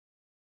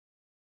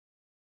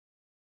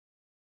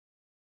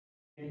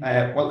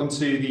Welcome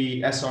to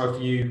the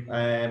SRFU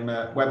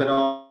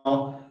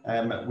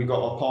webinar. We've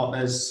got our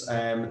partners,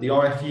 the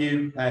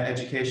RFU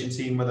education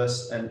team with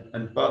us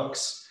and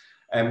BUCS.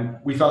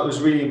 We felt it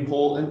was really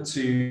important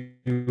to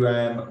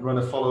run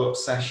a follow-up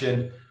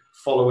session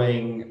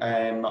following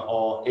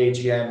our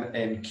AGM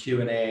and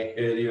Q&A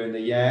earlier in the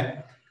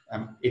year.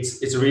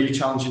 It's a really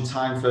challenging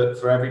time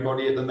for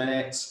everybody at the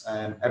minute.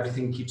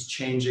 Everything keeps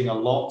changing a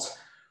lot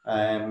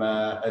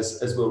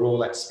as we're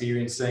all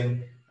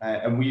experiencing.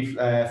 And we've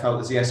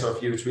felt as the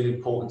SRFU it's really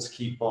important to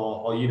keep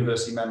our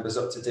university members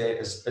up to date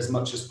as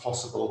much as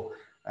possible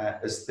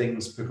as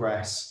things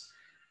progress.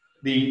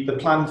 The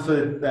plan for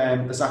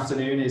this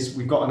afternoon is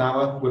we've got an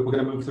hour. We're going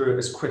to move through it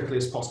as quickly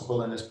as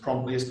possible and as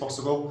promptly as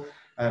possible.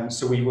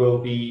 So we will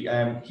be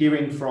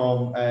hearing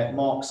from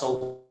Mark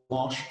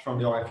Saltmarsh from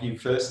the RFU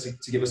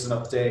first to give us an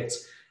update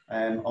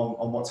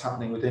on what's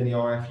happening within the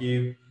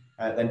RFU.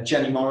 Then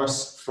Jenny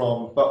Morris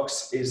from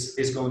BUCS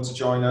is going to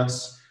join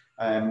us.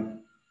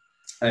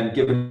 And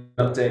give an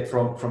update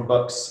from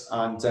BUCS,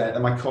 and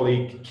then my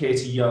colleague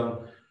Katie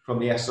Young from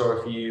the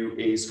SRFU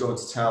is going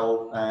to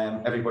tell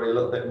everybody a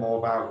little bit more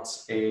about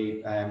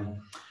a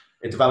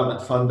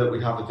development fund that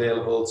we have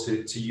available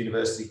to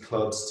university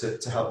clubs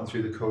to help them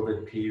through the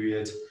COVID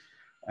period.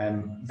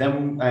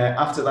 Then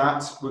after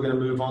that, we're going to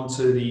move on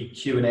to the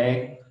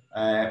Q&A,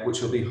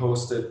 which will be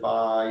hosted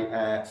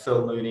by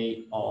Phil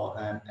Mooney,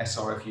 our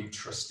SRFU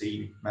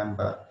trustee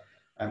member.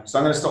 So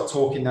I'm going to stop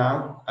talking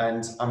now,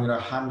 and I'm going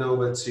to hand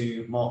over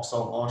to Mark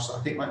Saltmarsh. So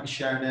I think might be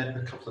sharing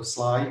a couple of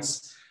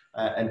slides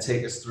and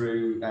take us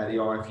through the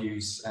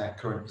RFU's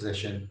current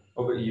position.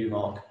 Over to you,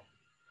 Mark.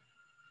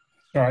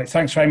 All right,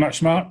 thanks very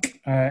much, Mark.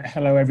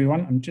 Hello,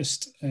 everyone. I'm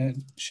just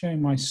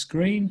sharing my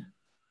screen.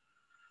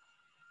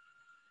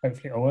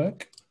 Hopefully it'll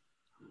work.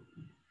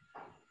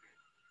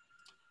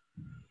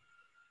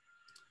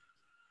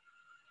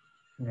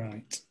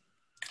 Right.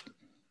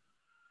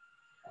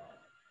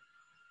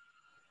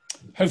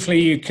 Hopefully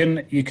you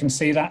can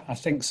see that. I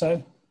think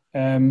so.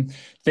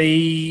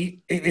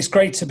 It's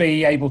great to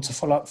be able to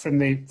follow up from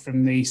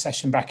the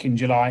session back in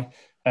July,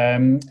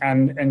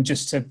 and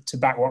just to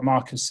back what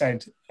Mark has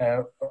said.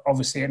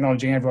 Obviously,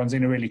 acknowledging everyone's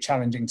in a really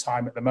challenging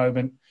time at the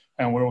moment,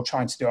 and we're all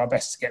trying to do our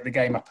best to get the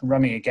game up and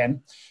running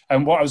again.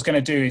 And what I was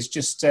going to do is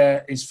just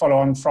follow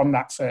on from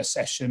that first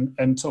session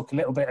and talk a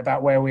little bit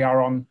about where we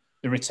are on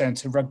the return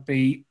to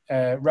rugby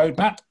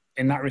roadmap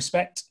in that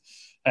respect.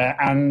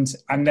 And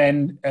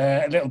then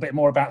a little bit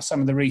more about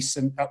some of the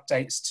recent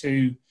updates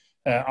to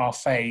our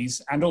phase,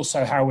 and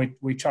also how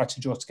we try to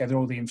draw together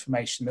all the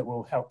information that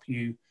will help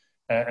you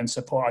and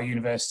support our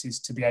universities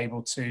to be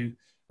able to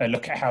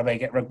look at how they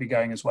get rugby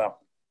going as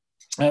well.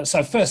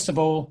 So first of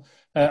all,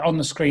 on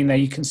the screen there,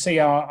 you can see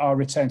our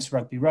return to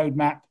rugby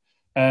roadmap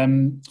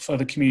for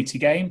the community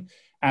game.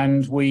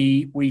 And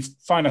we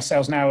find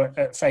ourselves now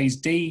at phase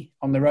D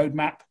on the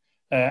roadmap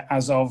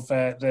as of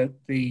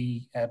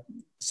the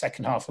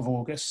second half of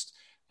August,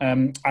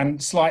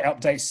 and slight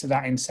updates to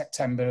that in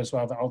September as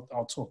well that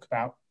I'll talk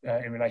about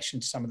in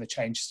relation to some of the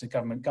changes to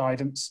government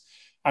guidance.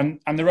 And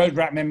the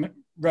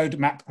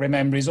roadmap,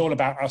 remember, is all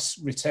about us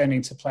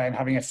returning to play and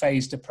having a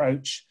phased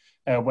approach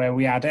where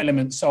we add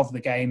elements of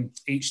the game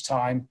each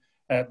time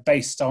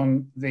based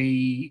on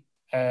the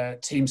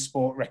team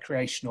sport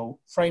recreational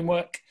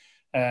framework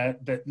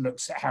that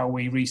looks at how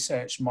we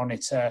research,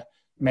 monitor,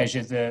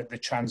 measure the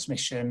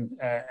transmission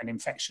and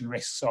infection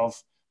risks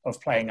of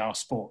playing our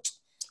sport.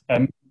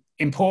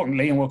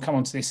 Importantly, and we'll come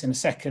on to this in a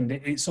second,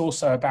 it's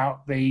also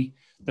about the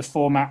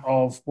format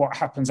of what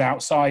happens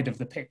outside of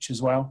the pitch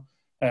as well,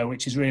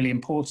 which is really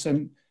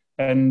important.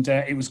 And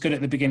it was good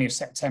at the beginning of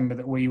September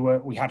that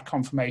we had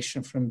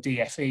confirmation from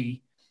DFE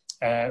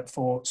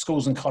for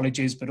schools and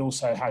colleges, but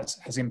also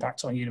has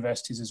impact on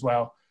universities as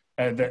well,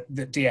 that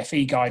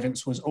DFE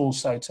guidance was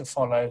also to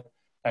follow,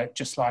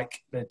 just like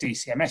the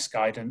DCMS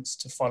guidance,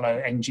 to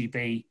follow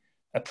NGB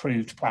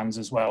approved plans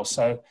as well.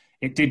 So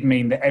it did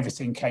mean that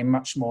everything came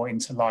much more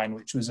into line,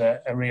 which was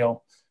a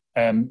real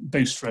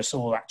boost for us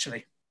all,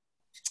 actually.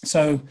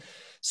 So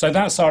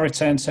that's our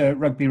return to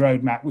rugby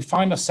roadmap. We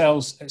find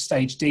ourselves at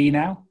stage D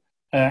now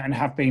and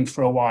have been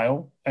for a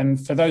while.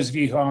 And for those of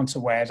you who aren't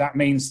aware, that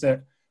means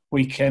that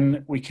we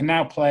can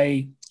now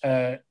play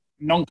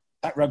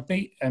non-contact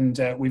rugby, and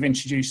we've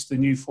introduced the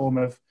new form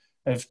of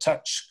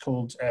touch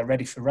called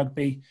Ready for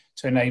Rugby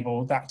to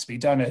enable that to be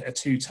done, a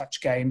two-touch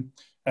game,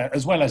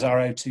 as well as our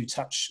O2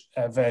 touch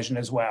version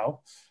as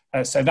well.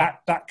 So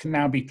that can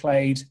now be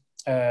played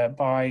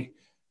by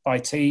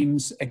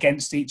teams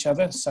against each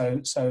other.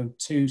 So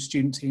two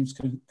student teams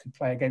could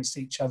play against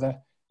each other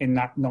in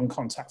that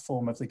non-contact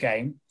form of the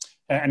game.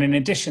 And in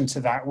addition to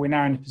that, we're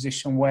now in a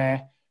position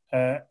where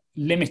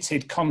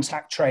limited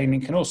contact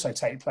training can also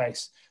take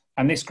place.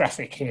 And this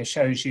graphic here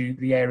shows you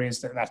the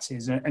areas that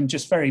is. And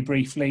just very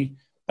briefly,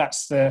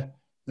 that's the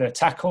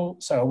tackle.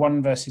 So a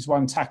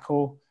 1-versus-1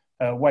 tackle,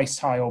 waist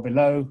high or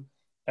below,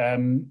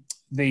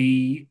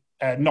 the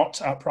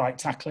not upright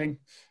tackling,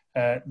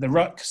 the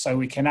ruck, so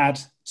we can add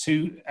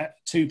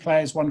two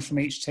players, one from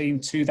each team,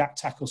 to that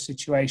tackle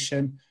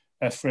situation,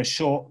 for a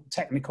short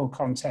technical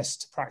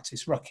contest to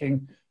practice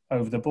rucking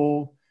over the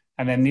ball.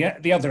 And then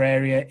the other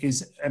area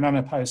is an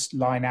unopposed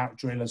line-out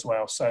drill as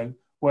well. So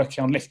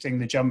working on lifting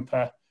the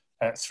jumper,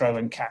 throw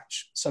and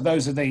catch. So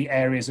those are the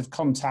areas of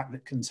contact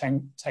that can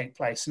take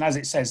place. And as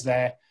it says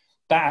there,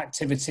 that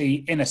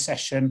activity in a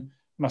session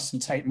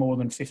mustn't take more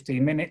than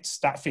 15 minutes.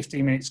 That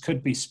 15 minutes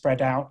could be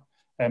spread out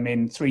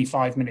in 3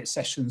 5-minute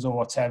sessions or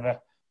whatever,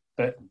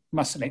 but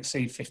mustn't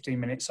exceed 15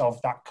 minutes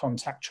of that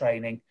contact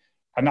training.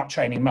 And that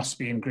training must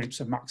be in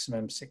groups of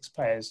maximum 6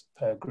 players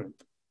per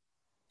group.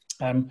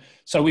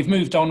 So we've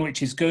moved on,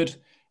 which is good.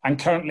 And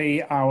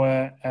currently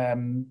our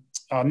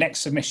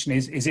next submission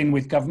is in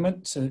with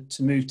government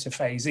to move to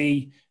phase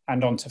E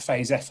and on to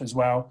phase F as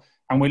well.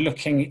 And we're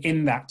looking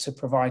in that to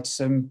provide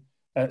some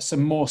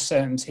more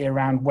certainty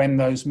around when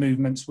those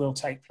movements will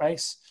take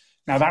place.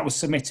 Now that was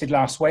submitted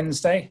last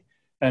Wednesday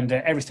and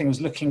everything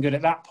was looking good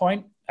at that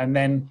point. And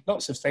then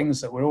lots of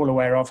things that we're all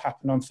aware of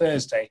happened on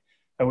Thursday,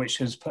 which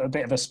has put a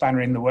bit of a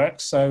spanner in the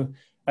works. So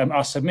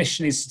our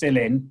submission is still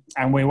in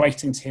and we're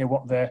waiting to hear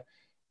what the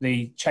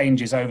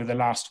changes over the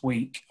last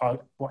week are,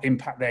 what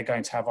impact they're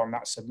going to have on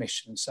that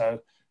submission.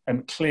 So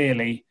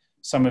clearly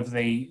some of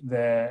the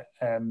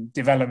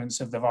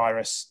developments of the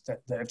virus that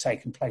have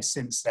taken place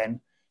since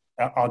then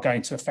are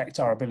going to affect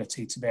our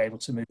ability to be able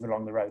to move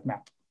along the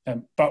roadmap.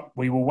 But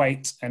we will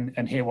wait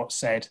and hear what's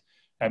said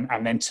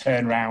and then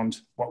turn around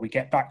what we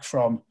get back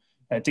from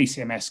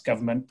DCMS,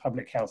 Government,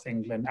 Public Health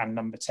England and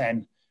Number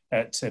 10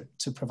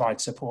 to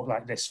provide support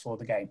like this for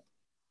the game.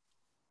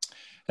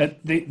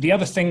 The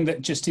other thing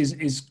that just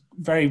is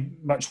very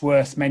much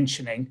worth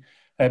mentioning,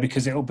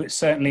 because it will be,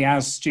 certainly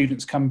as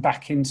students come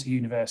back into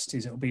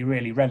universities, it will be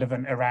really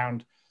relevant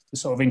around the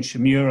sort of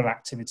intramural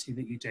activity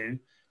that you do,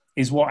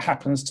 is what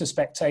happens to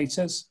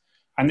spectators.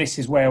 And this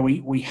is where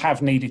we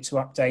have needed to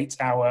update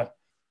our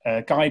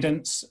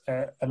guidance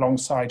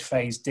alongside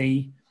phase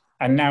D.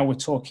 And now we're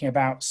talking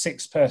about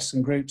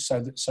 6-person groups,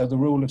 so the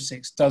rule of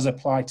 6 does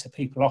apply to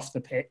people off the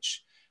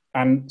pitch,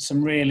 and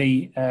some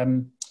really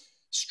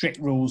strict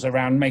rules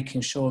around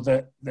making sure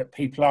that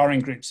people are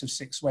in groups of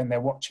 6 when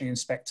they're watching and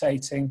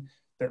spectating,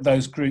 that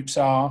those groups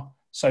are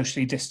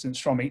socially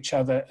distanced from each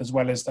other, as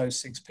well as those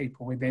 6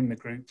 people within the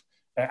group.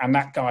 And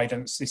that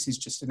guidance, this is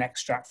just an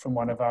extract from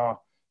one of our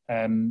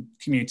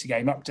community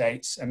game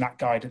updates, and that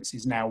guidance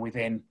is now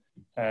within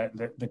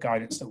the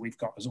guidance that we've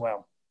got as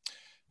well.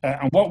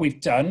 And what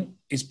we've done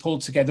is pulled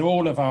together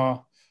all of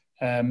our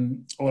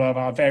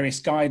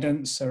various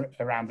guidance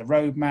around the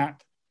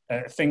roadmap,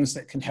 things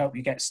that can help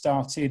you get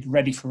started,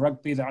 ready for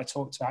rugby that I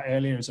talked about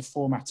earlier as a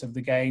format of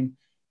the game,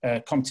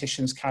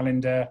 competitions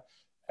calendar,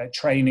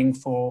 training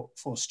for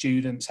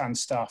students and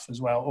staff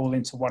as well, all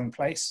into one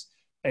place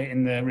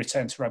in the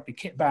Return to Rugby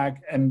kit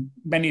bag. And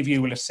many of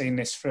you will have seen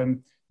this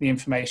from the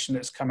information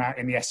that's come out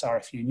in the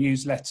SRFU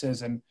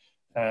newsletters and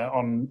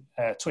on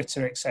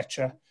Twitter,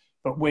 etc.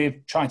 But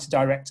we're trying to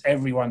direct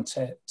everyone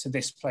to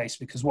this place,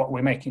 because what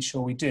we're making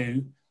sure we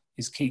do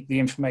is keep the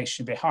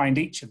information behind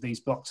each of these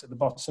blocks at the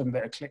bottom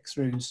that are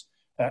click-throughs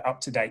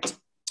up to date.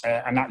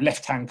 And that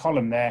left-hand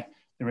column there,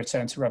 the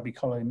Return to Rugby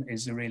column,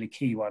 is a really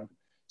key one.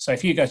 So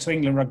if you go to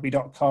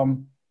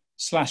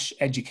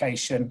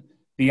englandrugby.com/education,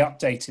 the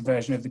updated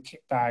version of the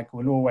kit bag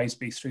will always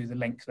be through the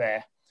link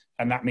there.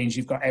 And that means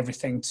you've got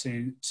everything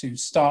to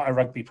start a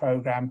rugby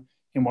programme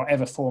in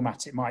whatever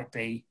format it might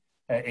be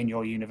in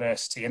your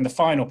university. And the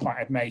final point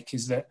I'd make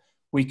is that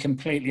we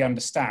completely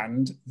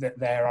understand that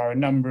there are a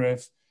number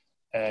of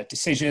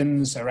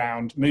decisions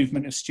around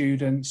movement of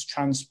students,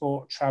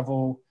 transport,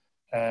 travel,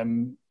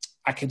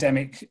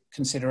 academic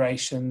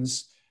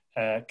considerations,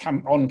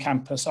 on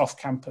campus, off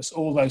campus,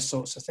 all those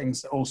sorts of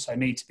things that also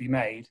need to be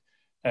made.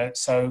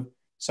 So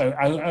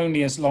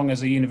only as long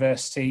as a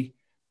university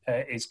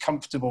is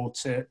comfortable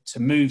to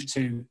move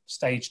to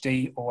stage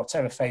D or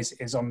whatever phase it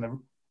is on the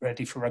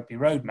Ready for Rugby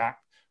roadmap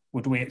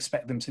would we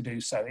expect them to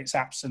do so. It's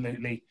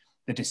absolutely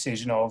the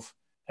decision of,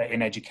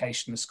 in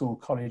education, the school,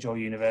 college or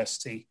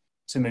university,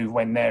 to move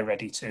when they're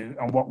ready to.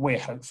 And what we're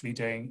hopefully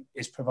doing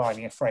is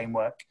providing a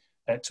framework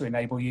to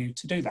enable you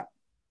to do that.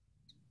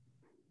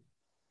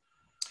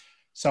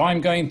 So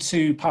I'm going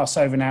to pass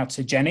over now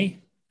to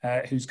Jenny,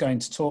 who's going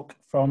to talk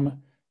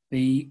from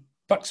the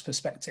BUCS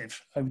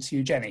perspective. Over to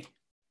you, Jenny.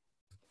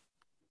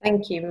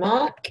 Thank you,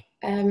 Mark.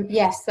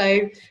 Yes,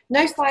 so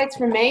no slides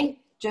from me,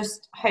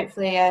 just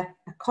hopefully a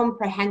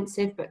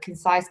comprehensive but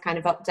concise kind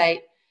of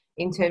update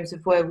in terms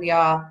of where we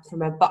are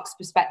from a BUCS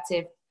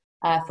perspective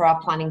for our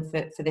planning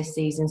for this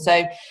season.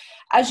 So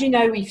as you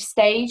know, we've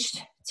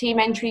staged team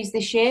entries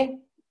this year.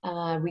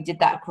 We did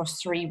that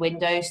across 3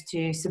 windows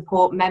to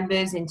support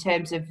members in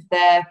terms of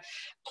their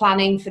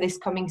planning for this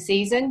coming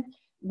season.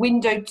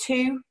 Window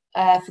 2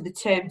 for the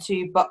Term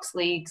 2 BUCS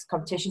Leagues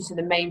competition, so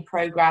the main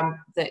programme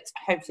that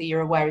hopefully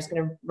you're aware is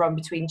going to run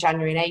between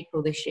January and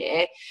April this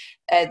year.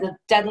 The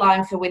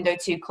deadline for Window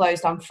 2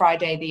 closed on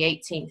Friday the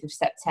 18th of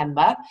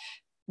September.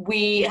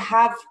 We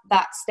have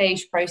that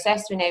staged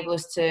process to enable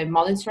us to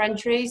monitor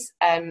entries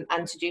and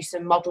to do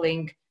some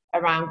modelling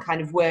around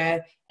kind of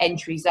where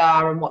entries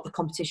are and what the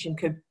competition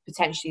could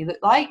potentially look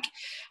like.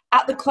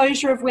 At the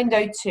closure of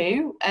window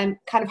 2, I'm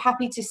kind of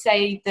happy to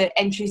say that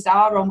entries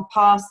are on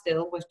par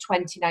still with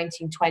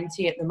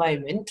 2019-20 at the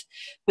moment,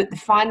 but the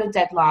final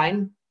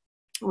deadline,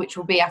 which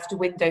will be after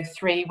window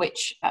 3,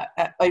 which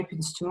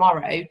opens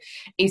tomorrow,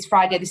 is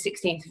Friday the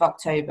 16th of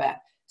October.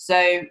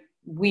 So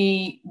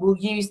we will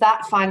use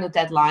that final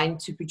deadline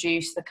to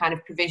produce the kind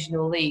of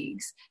provisional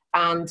leagues,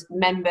 and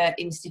member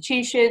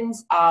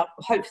institutions are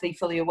hopefully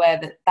fully aware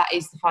that that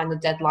is the final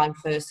deadline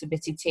for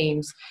submitted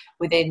teams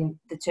within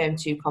the Term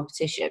 2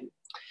 competition.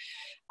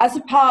 As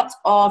a part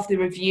of the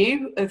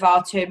review of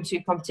our Term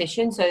 2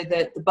 competition, so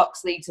the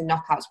BUCS Leagues and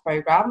Knockouts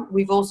programme,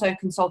 we've also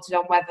consulted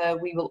on whether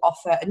we will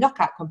offer a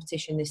knockout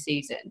competition this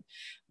season.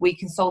 We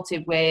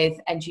consulted with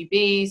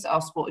NGBs,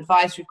 our sport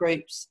advisory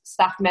groups,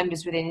 staff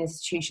members within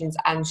institutions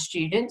and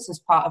students as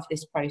part of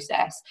this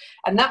process.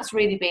 And that's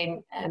really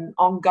been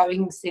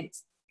ongoing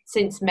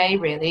since May,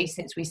 really,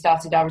 since we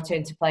started our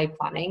return to play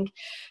planning.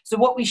 So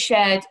what we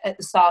shared at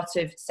the start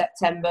of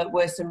September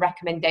were some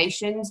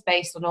recommendations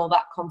based on all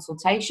that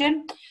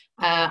consultation.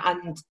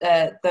 And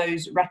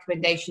those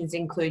recommendations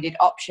included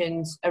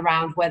options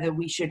around whether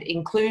we should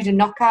include a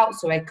knockout,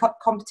 so a cup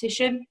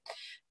competition,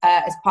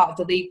 as part of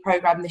the league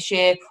programme this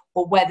year,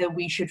 or whether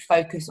we should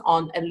focus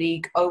on a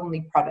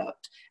league-only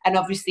product. And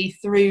obviously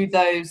through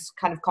those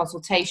kind of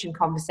consultation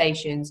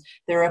conversations,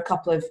 there are a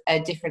couple of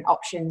different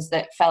options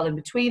that fell in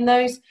between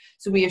those.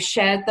 So we have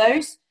shared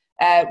those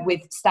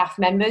with staff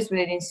members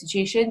within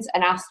institutions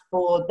and asked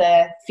for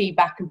their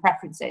feedback and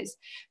preferences.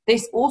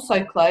 This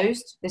also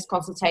closed, this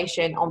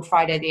consultation, on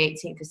Friday the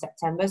 18th of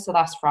September, so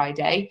last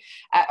Friday,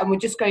 and we're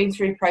just going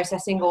through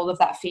processing all of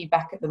that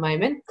feedback at the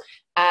moment.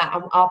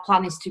 And our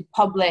plan is to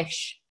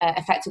publish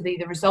effectively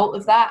the result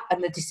of that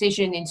and the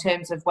decision in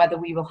terms of whether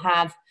we will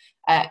have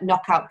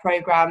knockout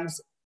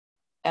programmes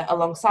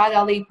alongside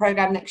our league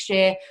programme next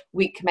year,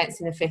 week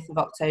commencing the 5th of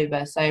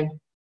October. So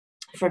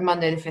from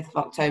Monday the 5th of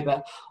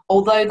October.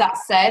 Although that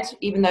said,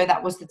 even though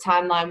that was the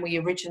timeline we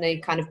originally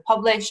kind of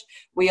published,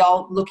 we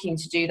are looking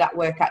to do that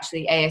work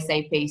actually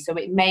ASAP. So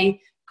it may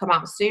come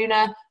out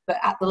sooner, but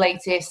at the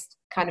latest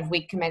kind of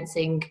week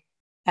commencing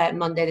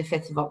Monday the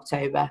 5th of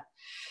October.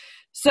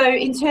 So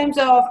in terms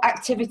of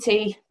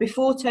activity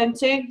before Term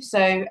 2,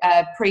 so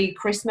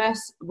pre-Christmas,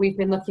 we've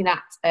been looking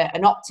at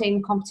an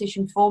opt-in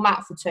competition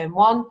format for Term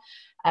 1.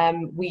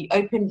 We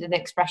opened an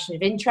expression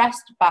of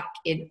interest back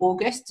in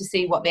August to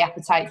see what the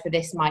appetite for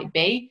this might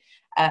be.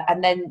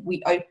 And then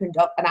we opened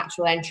up an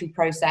actual entry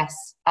process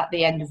at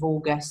the end of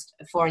August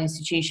for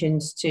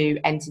institutions to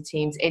enter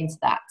teams into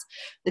that.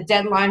 The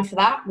deadline for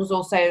that was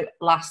also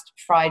last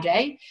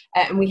Friday,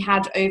 and we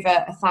had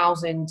over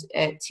 1,000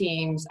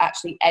 teams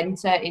actually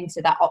enter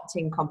into that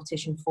opt-in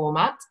competition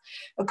format.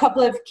 A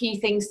couple of key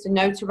things to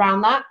note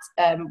around that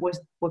was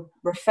we're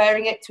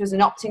referring it to as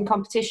an opt-in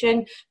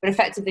competition, but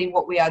effectively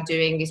what we are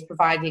doing is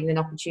providing an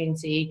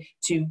opportunity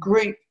to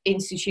group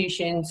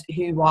institutions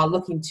who are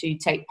looking to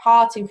take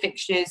part in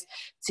fixtures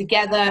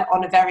together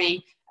on a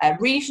very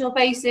regional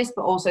basis,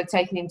 but also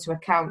taking into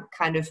account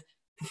kind of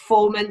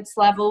performance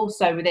level.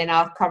 So within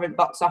our current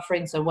BUCS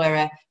offering, so where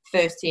a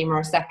first team or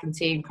a second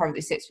team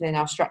currently sits within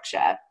our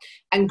structure,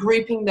 and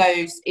grouping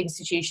those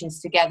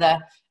institutions together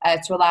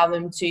to allow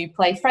them to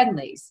play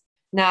friendlies.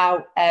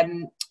 Now,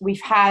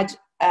 we've had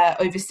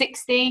over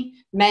 60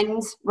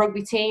 men's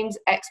rugby teams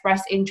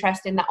express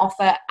interest in that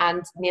offer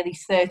and nearly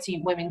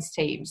 30 women's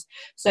teams.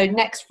 So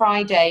next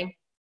Friday,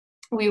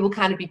 we will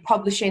kind of be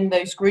publishing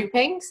those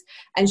groupings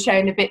and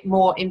sharing a bit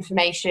more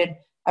information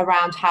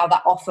around how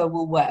that offer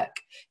will work.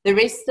 There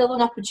is still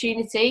an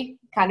opportunity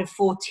kind of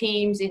for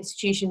teams,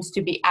 institutions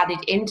to be added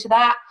into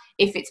that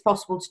if it's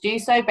possible to do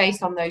so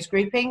based on those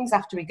groupings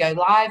after we go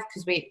live,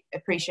 because we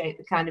appreciate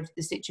the kind of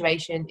the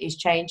situation is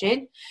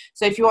changing.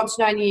 So if you want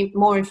to know any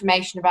more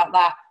information about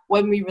that,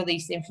 when we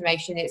release the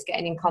information, it's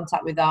getting in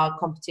contact with our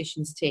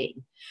competitions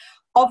team.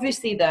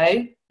 Obviously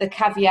though, the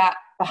caveat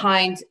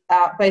behind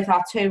both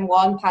our Term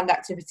 1 planned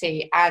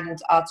activity and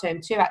our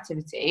Term 2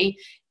 activity,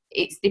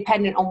 it's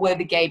dependent on where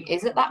the game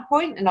is at that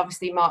point. And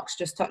obviously Mark's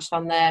just touched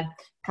on there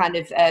kind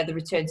of the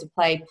return to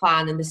play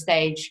plan and the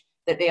stage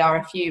that the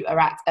RFU are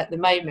at the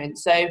moment.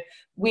 So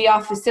we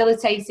are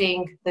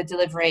facilitating the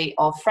delivery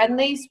of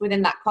friendlies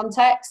within that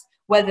context.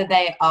 Whether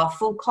they are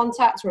full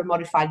contact or a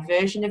modified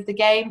version of the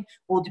game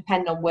will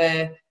depend on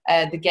where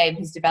the game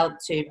has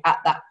developed to at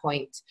that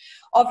point.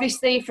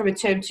 Obviously, from a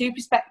Term 2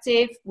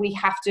 perspective, we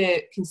have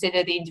to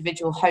consider the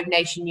individual home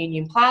nation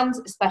union plans,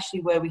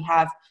 especially where we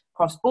have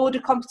cross-border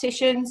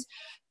competitions,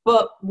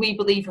 but we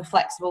believe we're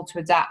flexible to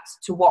adapt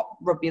to what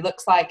rugby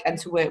looks like and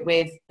to work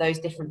with those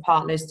different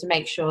partners to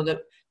make sure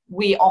that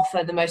we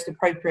offer the most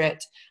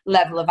appropriate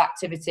level of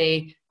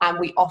activity and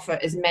we offer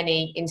as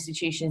many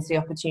institutions the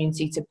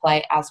opportunity to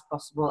play as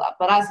possible.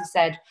 But as I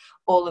said,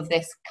 all of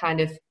this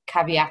kind of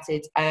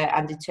caveated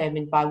and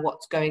determined by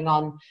what's going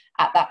on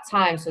at that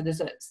time. So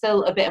there's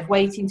still a bit of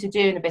waiting to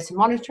do and a bit of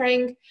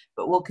monitoring,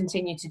 but we'll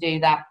continue to do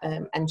that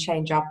and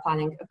change our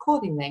planning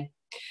accordingly.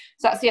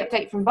 So that's the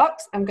update from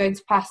BUCS. I'm going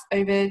to pass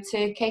over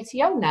to Katie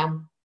Young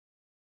now.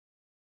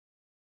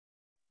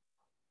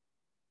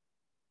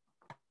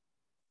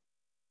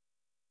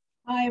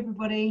 Hi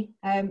everybody,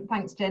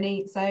 thanks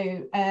Jenny.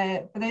 So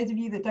for those of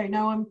you that don't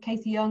know, I'm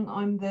Katie Young.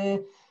 I'm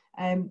the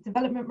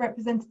development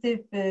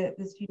representative for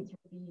the Students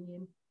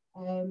Rugby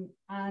Union,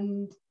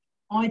 and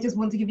I just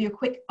want to give you a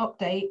quick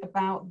update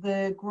about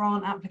the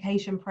grant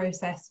application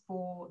process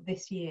for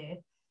this year.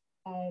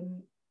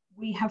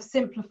 We have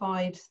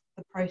simplified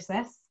the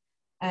process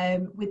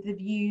with the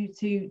view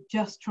to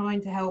just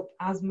trying to help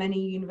as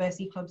many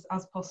university clubs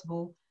as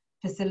possible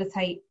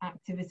facilitate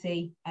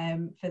activity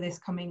for this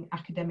coming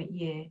academic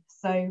year.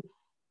 So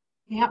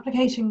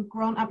the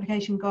grant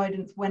application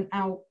guidance went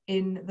out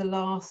in the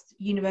last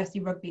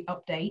University Rugby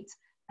update,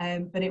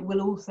 but it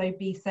will also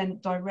be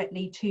sent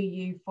directly to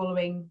you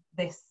following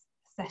this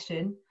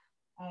session.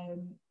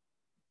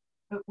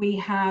 But we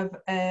have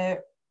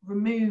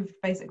removed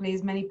basically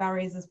as many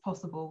barriers as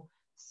possible.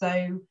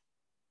 So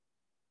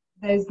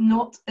there's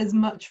not as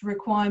much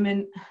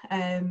requirement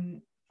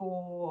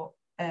for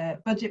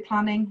budget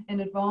planning in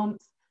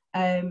advance.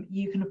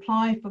 You can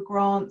apply for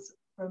grants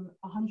from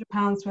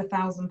 £100 to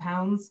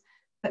 £1,000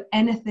 for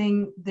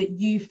anything that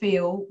you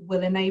feel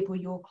will enable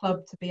your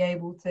club to be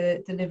able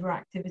to deliver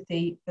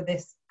activity for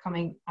this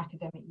coming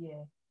academic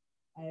year.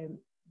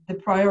 The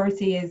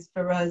priority is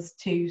for us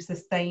to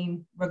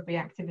sustain rugby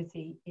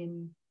activity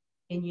in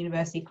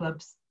university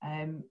clubs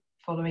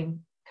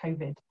following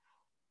COVID.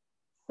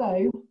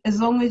 So as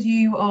long as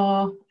you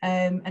are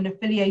an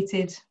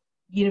affiliated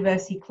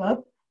university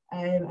club,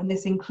 and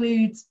this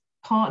includes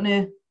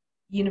partner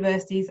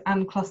universities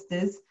and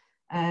clusters,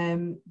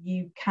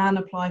 you can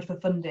apply for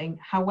funding.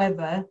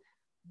 However,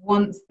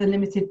 once the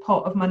limited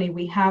pot of money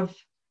we have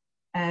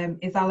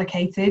is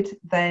allocated,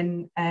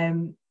 then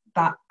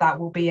that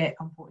will be it,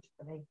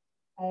 unfortunately.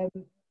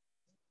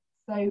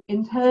 So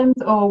in terms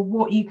of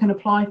what you can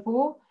apply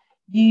for,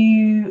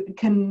 you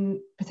can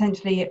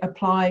potentially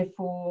apply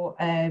for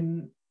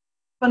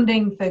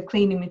funding for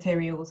cleaning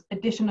materials,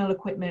 additional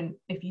equipment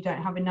if you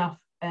don't have enough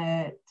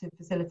to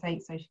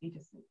facilitate socially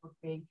distant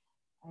rugby.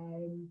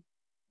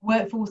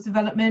 Workforce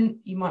development,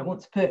 you might want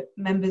to put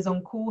members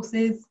on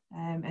courses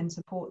and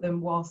support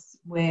them whilst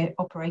we're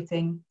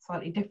operating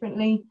slightly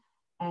differently.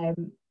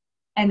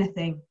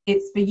 Anything,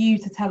 it's for you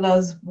to tell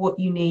us what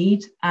you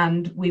need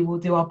and we will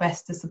do our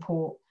best to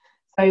support.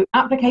 So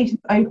applications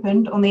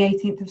opened on the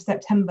 18th of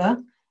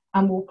September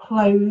and will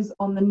close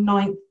on the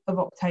 9th of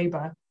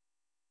October.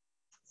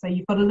 So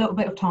you've got a little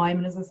bit of time,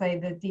 and as I say,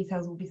 the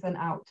details will be sent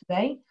out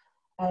today.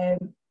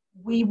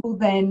 We will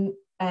then,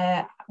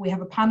 we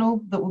have a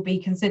panel that will be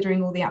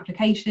considering all the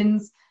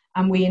applications,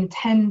 and we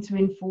intend to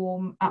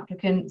inform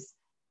applicants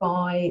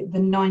by the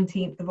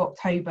 19th of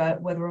October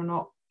whether or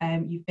not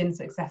you've been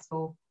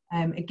successful.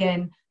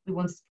 Again, we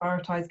want to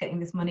prioritise getting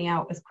this money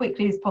out as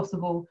quickly as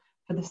possible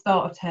for the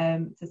start of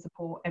term to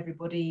support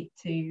everybody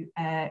to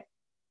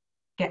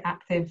get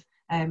active,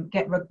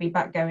 get rugby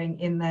back going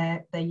in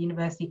their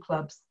university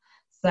clubs.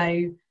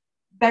 So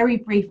very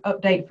brief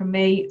update from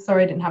me.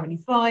 Sorry I didn't have any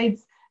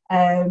slides,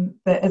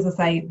 but as I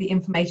say, the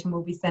information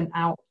will be sent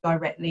out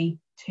directly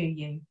to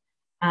you.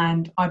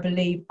 And I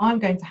believe I'm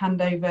going to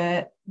hand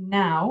over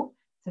now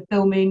to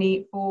Phil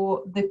Mooney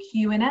for the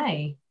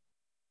Q&A.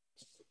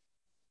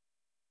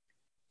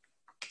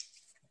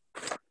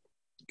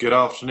 Good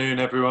afternoon,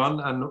 everyone,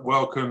 and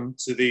welcome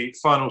to the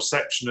final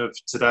section of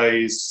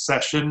today's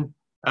session.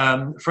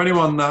 For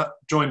anyone that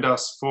joined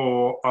us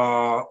for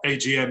our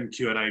AGM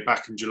Q&A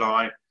back in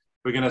July,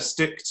 we're going to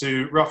stick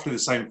to roughly the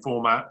same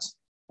format,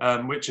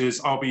 which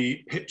is I'll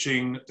be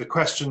pitching the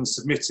questions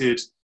submitted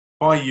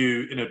by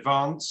you in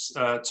advance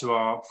to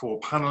our four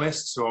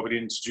panellists, who I'll be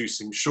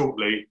introducing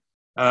shortly.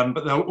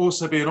 But there'll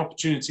also be an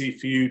opportunity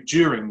for you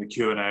during the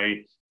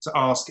Q&A to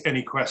ask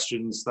any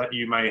questions that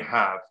you may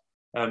have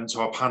to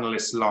our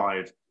panellists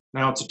live.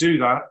 Now, to do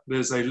that,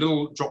 there's a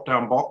little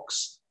drop-down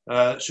box,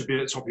 should be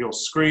at the top of your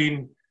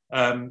screen,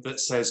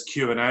 that says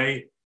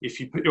Q&A. If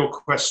you put your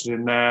question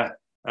in there,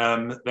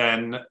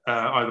 then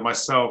either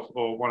myself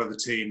or one of the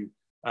team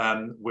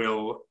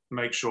will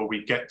make sure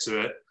we get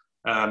to it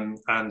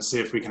and see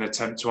if we can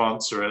attempt to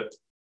answer it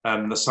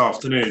this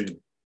afternoon.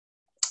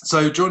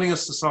 So joining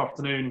us this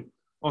afternoon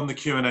on the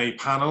Q&A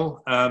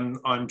panel,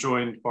 I'm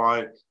joined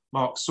by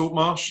Mark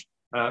Saltmarsh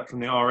from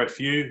the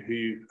RFU, who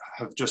you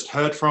have just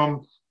heard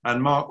from,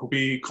 and Mark will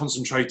be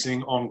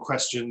concentrating on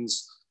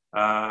questions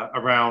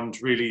around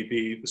really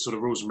the sort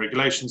of rules and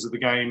regulations of the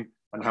game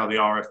and how the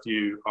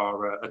RFU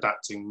are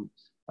adapting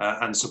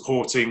and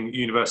supporting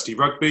university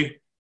rugby.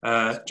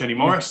 Jenny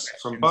Morris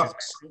from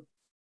BUCS.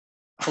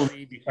 All the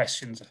easy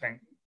questions, I think.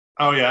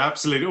 Oh yeah,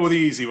 absolutely. All the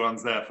easy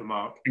ones there for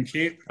Mark. Thank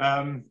you.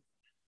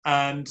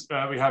 And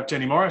we have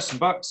Jenny Morris from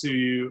BUCS, who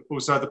you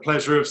also had the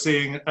pleasure of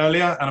seeing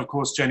earlier. And of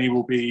course, Jenny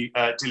will be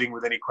dealing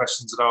with any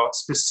questions that are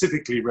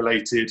specifically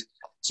related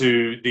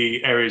to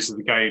the areas of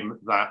the game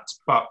that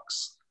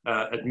BUCS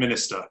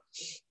administer.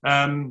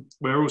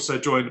 We're also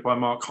joined by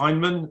Mark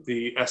Hindman,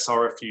 the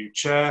SRFU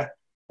chair,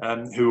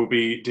 who will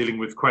be dealing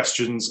with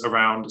questions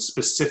around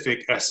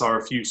specific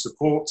SRFU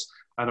support.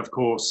 And of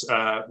course,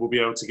 will be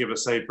able to give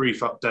us a brief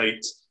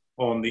update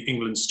on the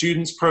England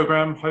Students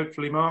programme,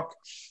 hopefully, Mark.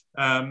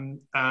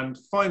 And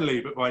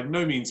finally, but by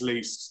no means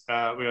least,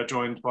 we are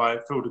joined by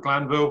Phil de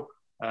Glanville,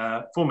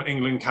 former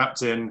England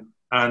captain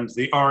and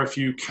the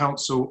RFU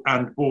council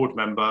and board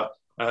member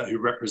who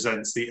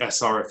represents the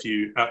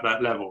SRFU at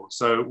that level.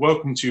 So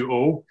welcome to you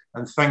all,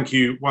 and thank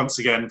you once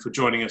again for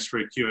joining us for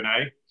a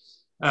Q&A.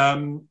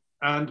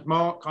 And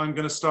Mark, I'm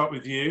going to start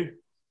with you.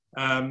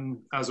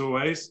 As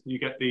always, you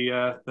get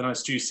the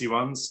nice juicy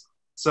ones.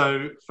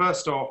 So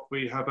first off,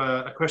 we have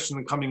a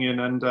question coming in,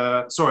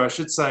 and sorry, I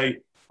should say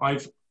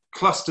I've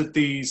clustered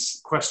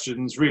these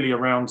questions really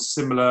around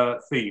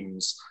similar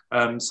themes.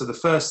 So the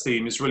first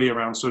theme is really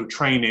around sort of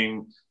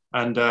training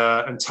and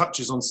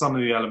touches on some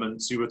of the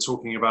elements you were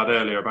talking about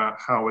earlier about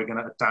how we're going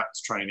to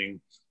adapt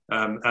training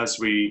as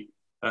we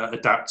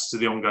adapt to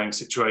the ongoing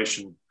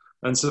situation.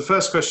 And so the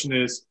first question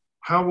is,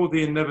 how will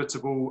the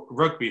inevitable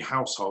rugby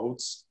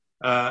households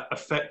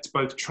affect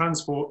both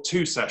transport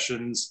to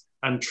sessions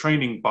and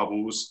training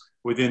bubbles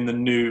within the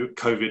new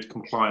COVID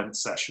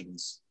compliance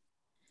sessions?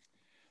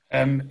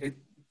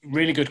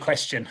 Really good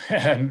question,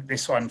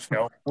 this one,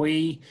 Phil.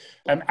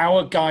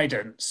 Our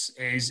guidance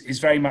is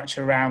very much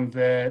around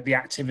the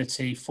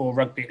activity for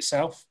rugby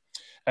itself.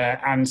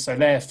 And so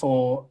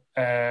therefore,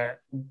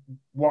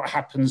 what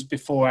happens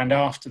before and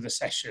after the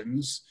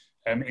sessions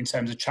in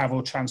terms of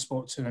travel,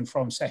 transport to and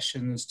from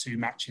sessions, to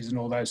matches and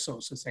all those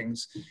sorts of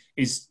things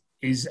is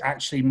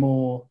actually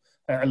more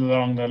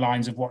along the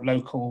lines of what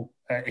local,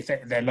 if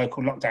they're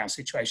local lockdown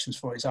situations,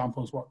 for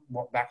example, is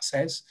what that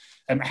says.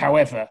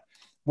 However,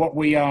 what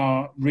we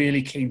are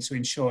really keen to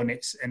ensure, and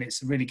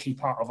it's a really key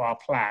part of our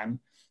plan,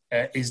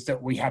 is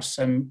that we have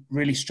some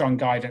really strong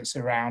guidance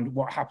around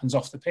what happens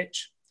off the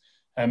pitch.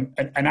 And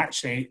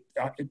actually,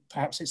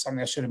 perhaps it's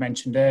something I should have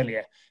mentioned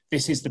earlier.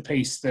 This is the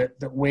piece that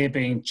we're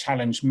being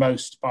challenged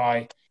most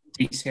by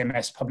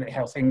DCMS Public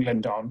Health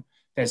England on.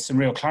 There's some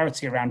real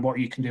clarity around what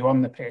you can do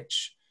on the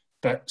pitch,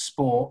 but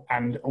sport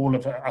and all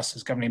of us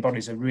as governing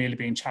bodies are really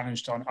being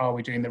challenged on, are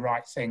we doing the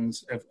right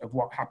things of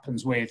what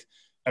happens with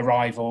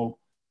arrival,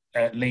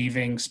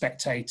 leaving,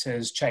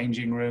 spectators,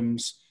 changing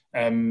rooms,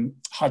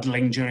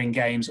 huddling during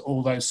games.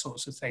 All those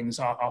sorts of things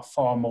are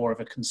far more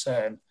of a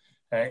concern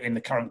in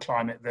the current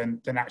climate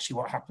than actually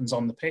what happens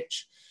on the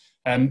pitch.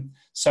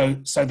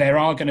 So there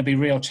are going to be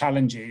real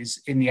challenges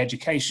in the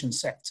education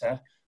sector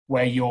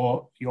where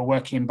you're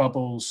working in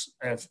bubbles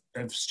of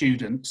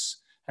students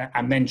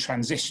and then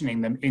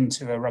transitioning them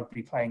into a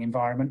rugby playing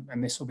environment.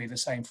 And this will be the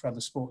same for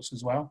other sports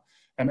as well.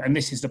 And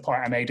this is the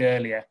point I made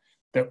earlier,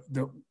 that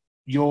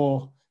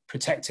your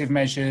protective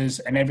measures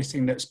and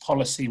everything that's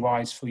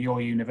policy-wise for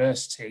your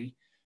university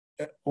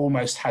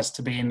almost has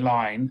to be in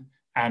line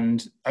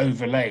and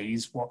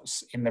overlays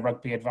what's in the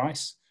rugby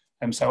advice.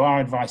 So our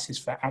advice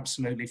is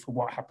absolutely for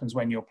what happens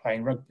when you're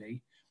playing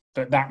rugby,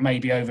 but that may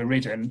be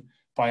overridden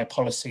by a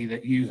policy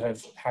that you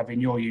have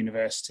in your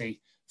university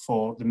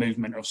for the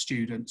movement of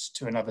students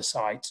to another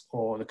site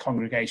or the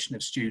congregation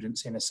of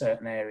students in a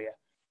certain area.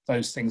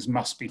 Those things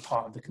must be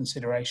part of the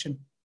consideration.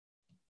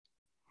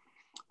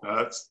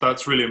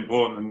 That's really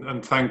important,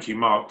 and thank you,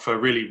 Mark, for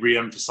really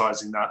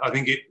re-emphasising that. I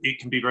think it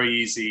can be very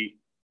easy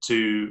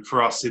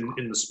for us in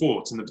the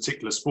sport, in the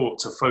particular sport,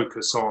 to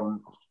focus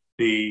on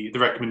the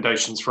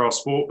recommendations for our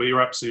sport, but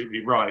you're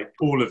absolutely right.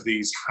 All of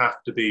these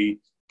have to be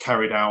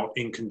carried out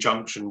in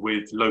conjunction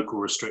with local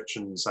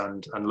restrictions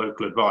and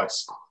local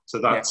advice. So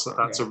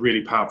that's a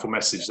really powerful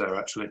message there,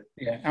 actually.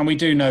 Yeah, and we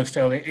do know,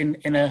 Phil,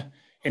 in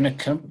a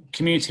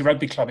community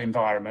rugby club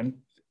environment,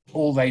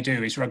 all they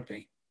do is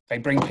rugby. They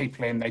bring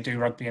people in, they do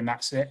rugby, and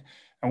that's it.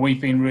 And we've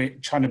been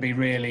trying to be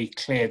really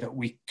clear that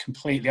we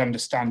completely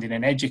understand in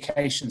an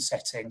education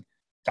setting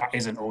that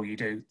isn't all you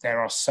do.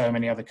 There are so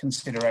many other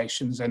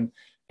considerations, and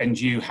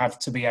you have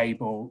to be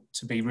able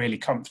to be really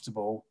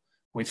comfortable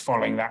with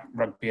following that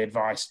rugby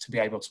advice to be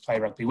able to play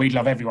rugby. We'd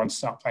love everyone to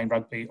start playing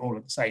rugby all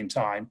at the same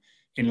time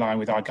in line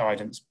with our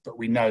guidance, but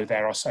we know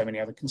there are so many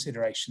other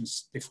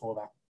considerations before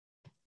that.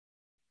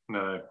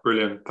 No,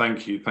 brilliant.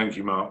 Thank you,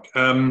 Mark.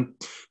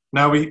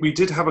 Now, we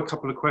did have a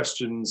couple of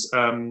questions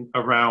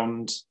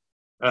around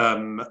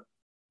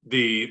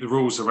the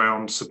rules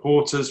around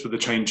supporters with the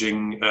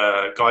changing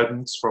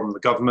guidance from the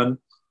government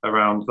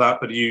around that,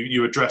 but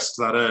you addressed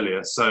that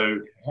earlier. So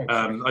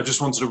I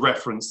just wanted to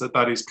reference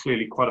that is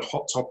clearly quite a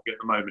hot topic at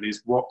the moment,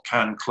 is what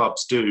can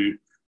clubs do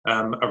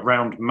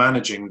around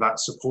managing that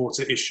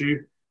supporter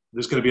issue.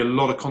 There's going to be a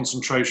lot of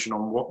concentration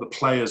on what the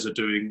players are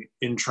doing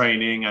in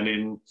training and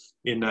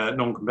in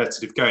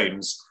non-competitive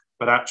games.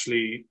 But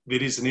actually,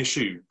 it is an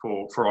issue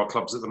for our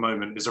clubs at the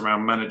moment, is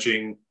around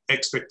managing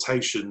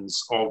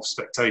expectations of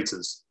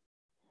spectators.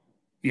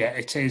 Yeah,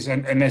 it is.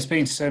 And there's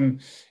been some,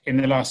 in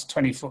the last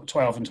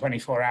 12 and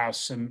 24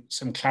 hours,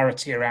 some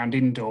clarity around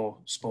indoor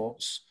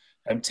sports,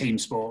 team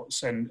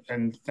sports, and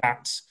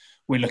that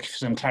we're looking for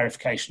some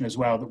clarification as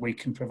well that we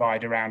can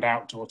provide around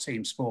outdoor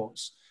team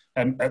sports.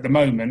 At the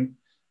moment,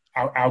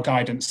 our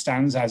guidance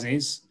stands as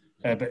is.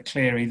 But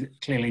clearly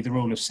the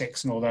rule of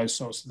six and all those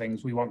sorts of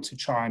things, we want to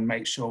try and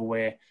make sure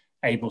we're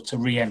able to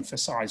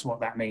re-emphasise what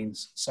that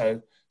means.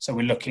 So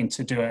we're looking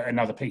to do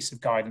another piece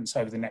of guidance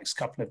over the next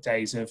couple of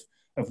days of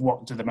of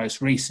what do the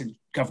most recent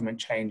government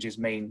changes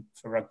mean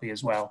for rugby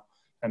as well.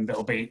 And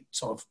that'll be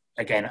sort of,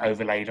 again,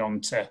 overlaid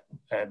onto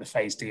the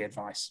Phase D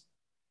advice.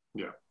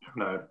 Yeah,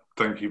 no,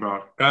 thank you,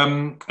 Mark.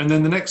 And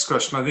then the next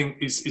question, I think,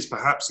 is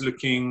perhaps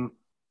looking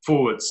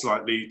forward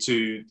slightly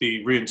to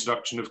the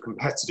reintroduction of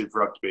competitive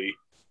rugby.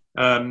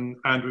 And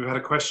we've had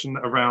a question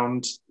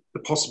around the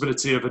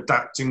possibility of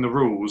adapting the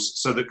rules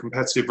so that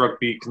competitive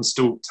rugby can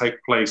still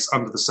take place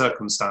under the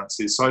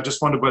circumstances. So I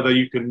just wondered whether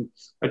you can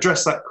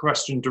address that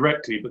question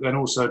directly, but then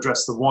also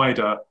address the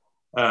wider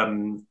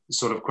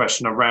sort of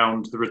question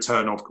around the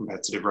return of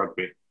competitive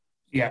rugby.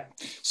 Yeah,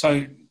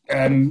 so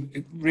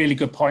really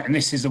good point, and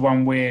this is the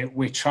one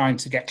we're trying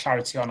to get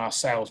clarity on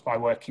ourselves by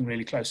working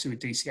really closely with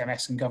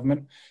DCMS and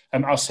government.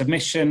 Our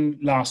submission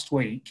last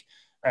week,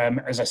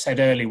 as I said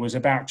earlier, was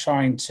about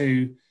trying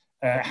to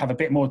have a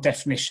bit more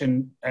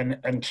definition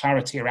and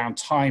clarity around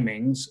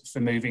timings for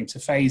moving to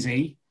Phase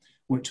E,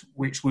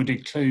 which would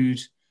include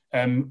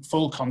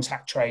full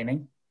contact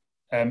training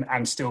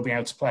and still be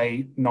able to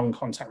play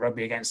non-contact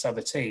rugby against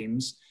other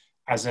teams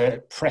as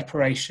a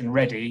preparation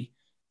ready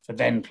for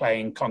then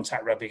playing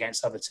contact rugby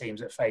against other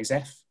teams at Phase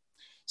F.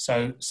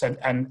 So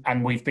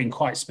we've been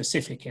quite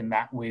specific in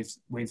that with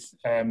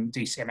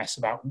DCMS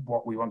about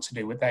what we want to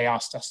do. They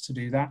asked us to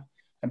do that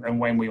and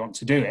when we want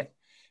to do it.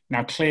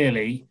 Now,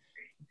 clearly,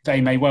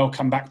 they may well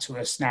come back to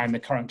us now in the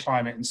current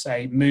climate and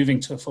say moving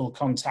to a full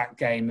contact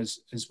game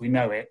as we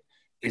know it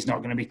is not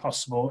going to be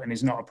possible and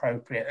is not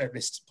appropriate at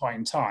this point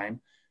in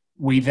time.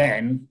 We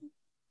then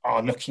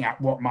are looking at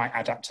what might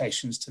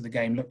adaptations to the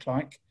game look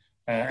like.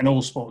 And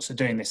all sports are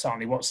doing this,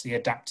 aren't they? What's the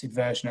adapted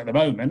version at the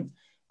moment?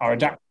 Our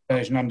adapted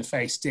version under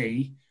Phase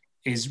D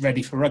is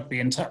ready for rugby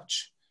and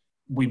touch.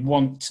 We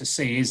want to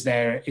see, is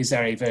there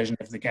a version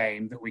of the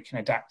game that we can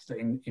adapt that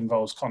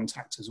involves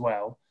contact as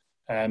well?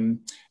 And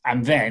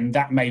then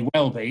that may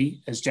well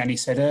be, as Jenny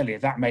said earlier,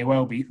 that may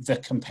well be the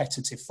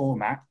competitive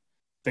format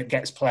that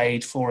gets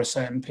played for a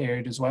certain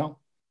period as well.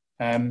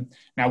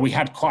 Now, we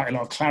had quite a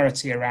lot of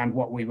clarity around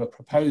what we were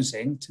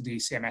proposing to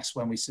DCMS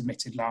when we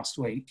submitted last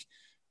week,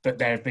 but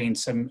there have been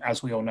some,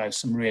 as we all know,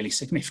 some really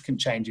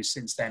significant changes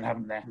since then,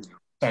 haven't there?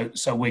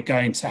 So we're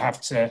going to have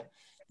to,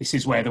 this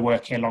is where the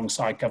working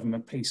alongside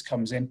government piece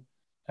comes in.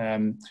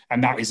 And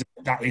that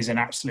is an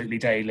absolutely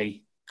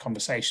daily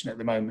conversation at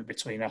the moment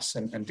between us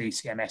and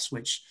DCMS,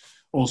 which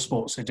all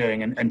sports are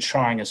doing and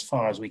trying as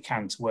far as we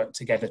can to work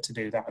together to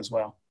do that as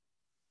well.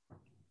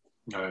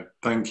 No,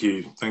 thank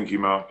you,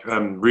 Mark.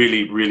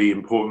 Really, really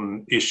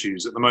important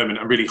issues at the moment,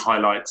 and really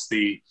highlights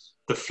the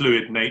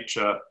fluid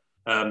nature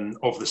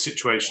of the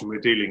situation we're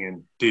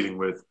dealing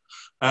with.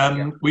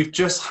 We've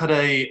just had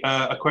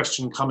a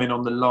question come in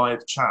on the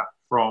live chat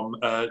from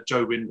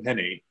Joe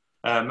Winpenny,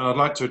 and I'd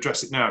like to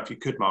address it now, if you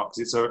could, Mark,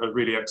 because it's a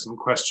really excellent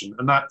question.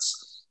 And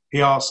that's,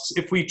 he asks,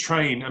 if we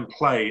train and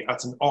play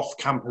at an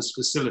off-campus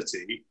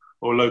facility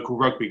or local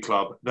rugby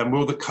club, then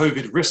will the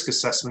COVID risk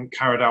assessment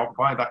carried out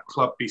by that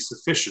club be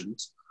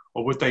sufficient,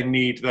 or would they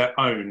need their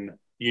own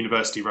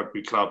university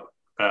rugby club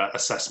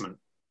assessment?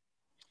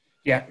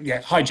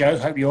 Yeah. Hi, Joe.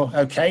 Hope you're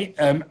okay.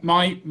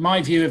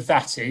 My view of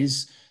that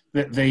is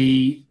that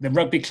the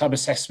rugby club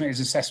assessment is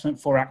assessment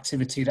for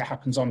activity that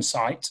happens on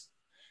site.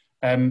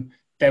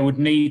 There would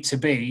need to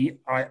be,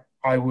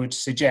 I would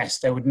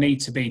suggest, there would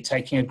need to be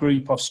taking a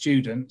group of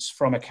students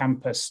from a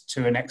campus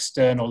to an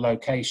external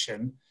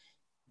location.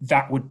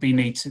 That would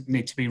need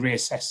to be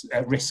reassessed,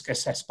 risk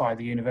assessed by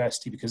the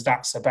university, because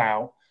that's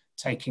about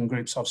taking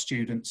groups of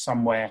students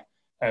somewhere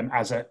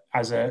as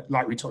a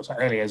like we talked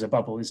about earlier, as a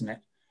bubble, isn't it?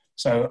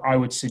 So I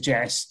would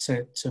suggest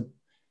to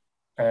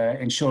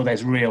ensure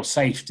there's real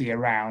safety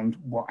around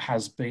what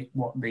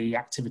the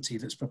activity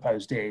that's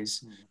proposed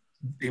is.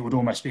 It would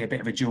almost be a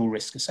bit of a dual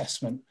risk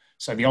assessment.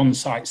 So the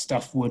on-site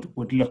stuff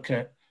would look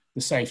at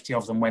the safety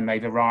of them when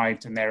they've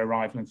arrived and their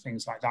arrival and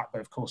things like that.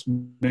 But of course,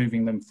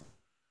 moving them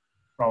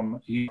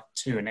from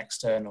to an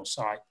external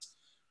site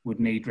would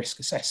need risk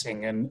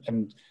assessing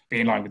and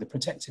be in line with the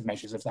protective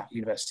measures of that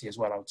university as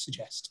well, I would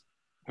suggest.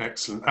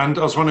 Excellent. And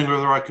I was wondering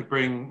whether I could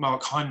bring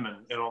Mark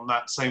Heineman in on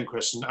that same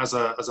question as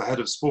a head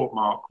of sport,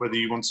 Mark, whether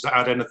you wanted to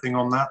add anything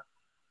on that.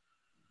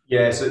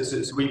 Yeah,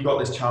 so we've got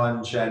this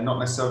challenge, not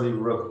necessarily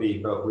rugby,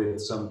 but with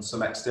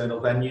some external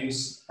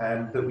venues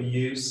that we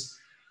use.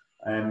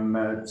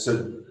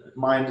 So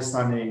my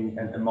understanding,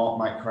 and Mark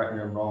might correct me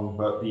if I'm wrong,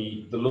 but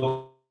the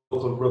local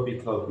rugby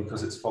club,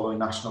 because it's following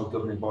national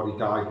governing body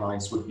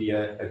guidelines, would be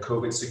a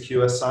COVID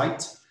secure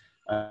site.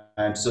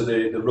 So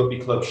the rugby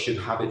club should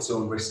have its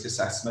own risk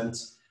assessment.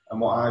 And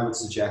what I would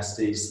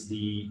suggest is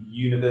the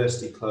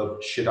university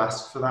club should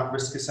ask for that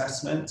risk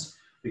assessment,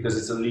 because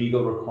it's a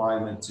legal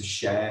requirement to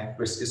share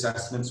risk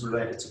assessments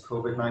related to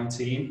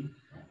COVID-19.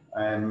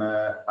 And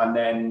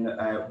then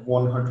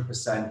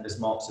 100%, as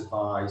Mark's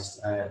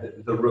advised,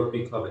 the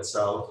rugby club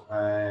itself,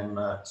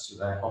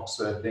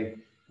 Oxford, I think,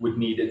 would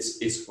need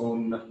its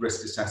own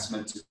risk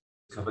assessment to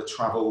cover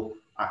travel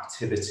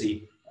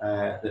activity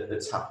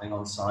that's happening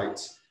on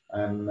site.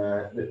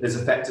 There's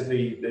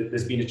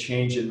been a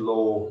change in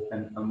law,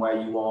 and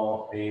where you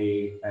are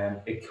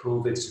a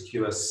COVID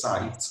secure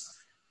site,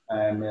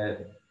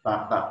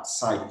 that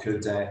site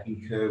could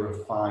incur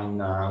a fine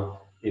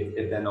now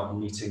if they're not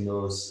meeting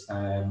those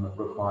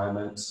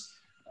requirements.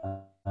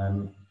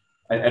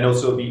 And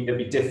also it'd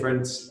be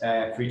different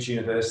for each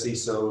university,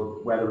 so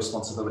where the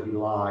responsibility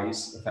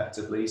lies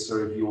effectively.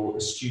 So if you're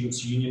a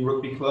students' union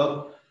rugby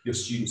club, your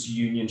students'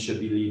 union should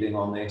be leading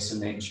on this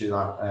and making sure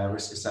that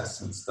risk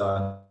assessment's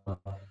done,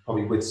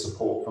 probably with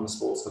support from the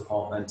sports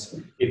department.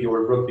 If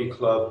you're a rugby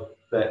club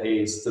that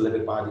is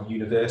delivered by the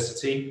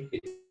university,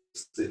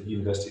 it's the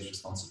university's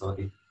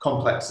responsibility.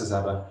 Complex as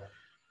ever.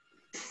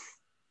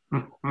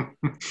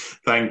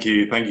 Thank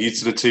you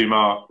to the two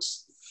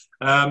Marks.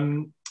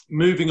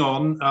 Moving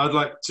on, I'd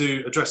like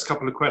to address a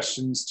couple of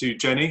questions to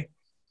Jenny,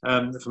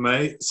 if I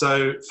may.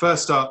 So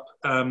first up,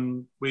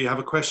 we have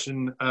a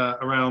question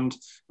around,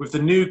 with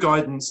the new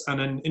guidance and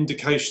an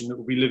indication that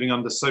we'll be living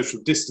under social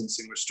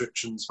distancing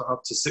restrictions for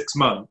up to 6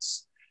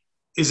 months,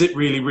 is it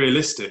really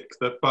realistic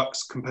that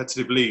BUCS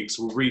competitive leagues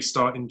will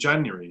restart in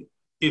January?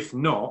 If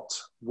not,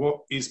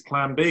 what is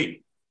plan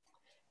B?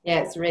 Yeah,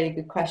 it's a really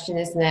good question,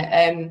 isn't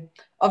it?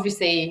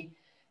 Obviously,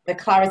 the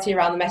clarity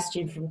around the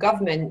messaging from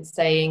government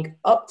saying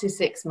up to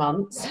 6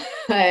 months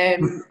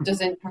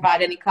doesn't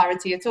provide any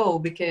clarity at all,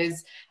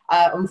 because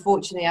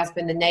unfortunately has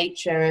been the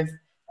nature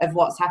of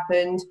what's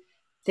happened.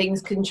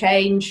 Things can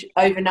change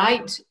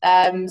overnight.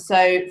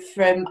 So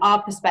from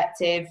our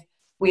perspective,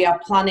 we are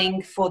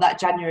planning for that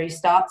January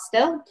start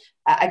still.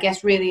 I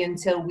guess really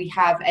until we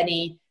have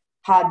any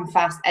hard and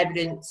fast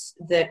evidence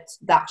that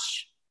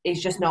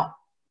is just not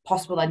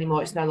possible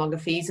anymore, it's no longer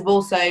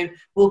feasible. So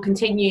we'll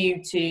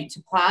continue to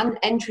plan.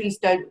 Entries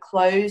don't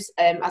close,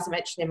 as I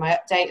mentioned in my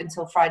update,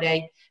 until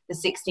Friday the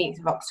 16th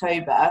of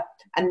October,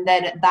 and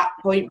then at that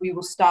point we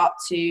will start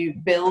to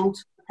build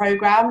the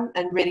programme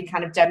and really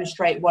kind of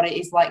demonstrate what it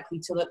is likely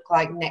to look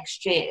like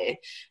next year.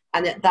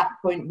 And at that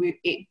point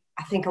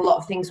I think a lot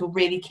of things will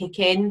really kick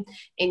in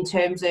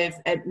terms of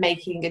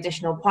making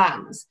additional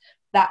plans.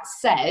 That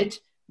said,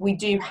 we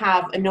do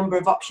have a number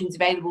of options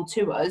available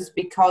to us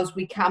because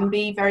we can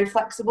be very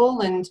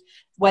flexible, and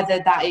whether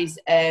that is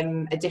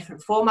a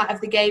different format of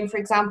the game, for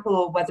example,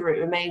 or whether it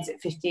remains at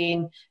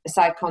 15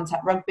 aside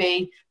contact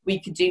rugby, we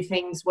could do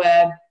things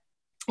where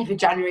if a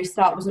January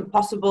start wasn't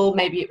possible,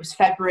 maybe it was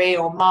February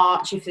or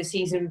March. If the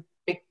season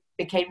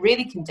became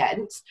really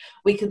condensed,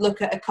 we could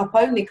look at a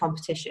cup-only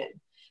competition.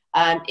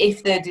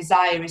 If the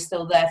desire is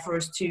still there for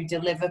us to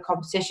deliver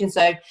competition.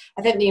 So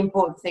I think the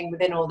important thing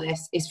within all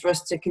this is for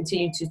us to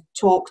continue to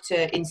talk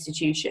to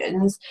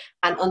institutions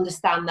and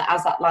understand that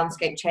as that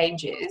landscape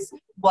changes,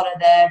 what are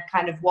their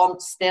kind of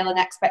wants still and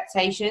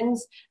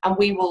expectations, and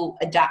we will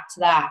adapt to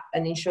that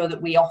and ensure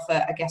that we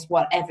offer, I guess,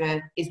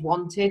 whatever is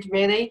wanted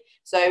really.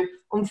 So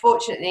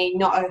unfortunately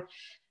not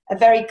a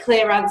very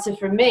clear answer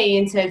from me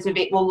in terms of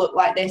it will look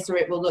like this or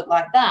it will look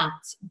like that.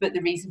 But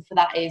the reason for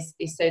that is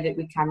so that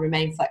we can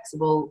remain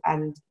flexible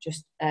and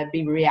just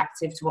be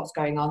reactive to what's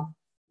going on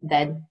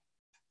then.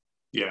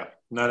 Yeah,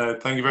 no,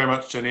 thank you very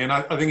much, Jenny. And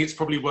I think it's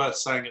probably worth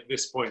saying at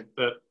this point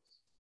that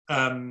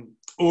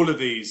all of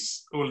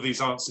these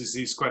answers to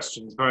these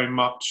questions very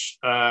much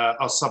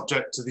are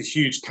subject to the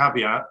huge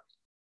caveat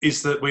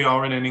is that we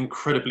are in an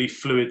incredibly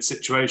fluid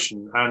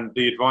situation and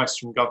the advice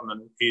from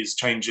government is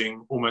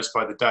changing almost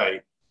by the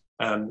day.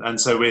 And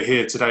so we're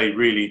here today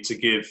really to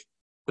give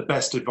the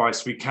best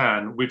advice we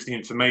can with the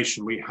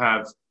information we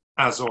have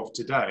as of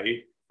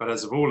today. But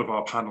as of all of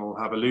our panel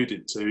have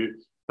alluded to,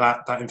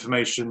 that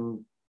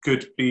information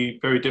could be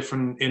very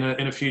different in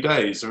a few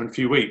days or in a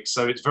few weeks.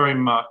 So it's very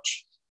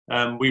much,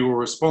 we will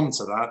respond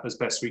to that as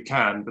best we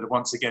can. But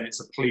once again,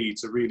 it's a plea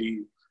to really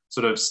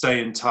sort of stay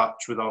in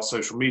touch with our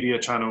social media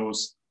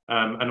channels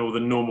and all the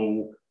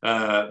normal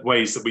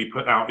ways that we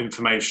put out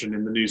information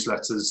in the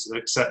newsletters,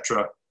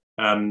 etc.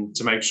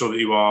 To make sure that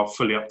you are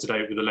fully up to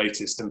date with the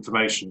latest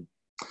information.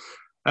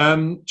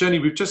 Jenny,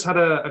 we've just had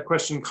a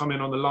question come in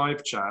on the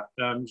live chat.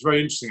 It's very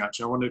interesting,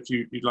 actually. I wonder if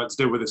you'd like to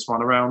deal with this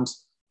one around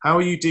how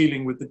are you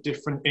dealing with the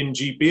different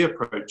NGB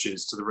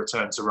approaches to the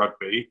return to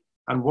rugby,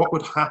 and what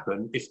would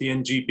happen if the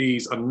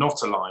NGBs are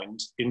not aligned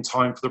in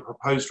time for the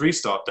proposed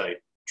restart date?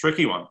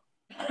 Tricky one.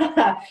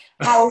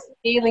 How are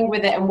we dealing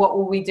with it and what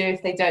will we do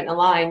if they don't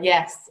align?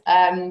 Yes.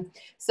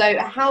 So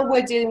how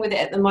we're dealing with it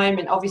at the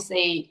moment,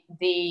 obviously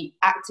the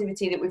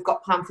activity that we've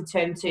got planned for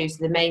term 2, so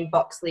the main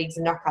BUCS leagues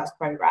and knockouts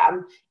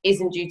programme,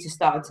 isn't due to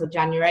start until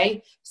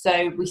January.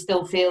 So we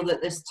still feel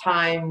that there's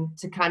time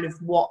to kind of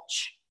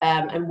watch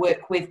and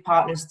work with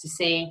partners to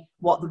see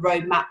what the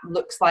roadmap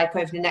looks like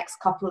over the next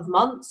couple of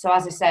months. So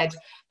as I said,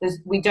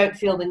 we don't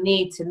feel the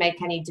need to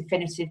make any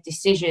definitive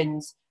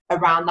decisions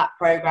around that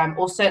programme,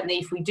 or certainly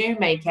if we do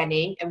make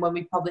any, and when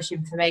we publish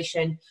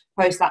information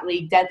post that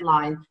league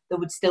deadline, there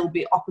would still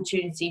be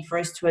opportunity for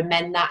us to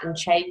amend that and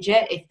change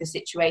it if the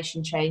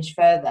situation changed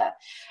further.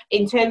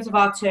 In terms of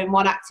our term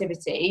 1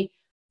 activity,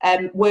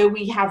 where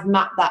we have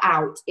mapped that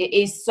out, it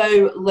is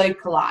so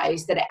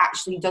localised that it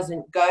actually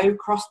doesn't go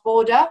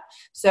cross-border.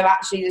 So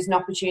actually there's an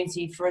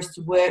opportunity for us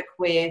to work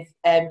with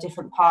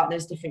different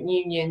partners, different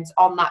unions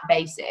on that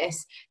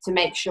basis to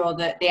make sure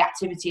that the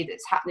activity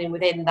that's happening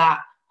within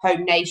that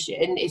home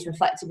nation is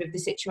reflective of the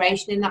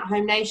situation in that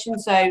home nation.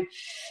 So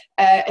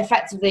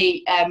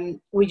effectively,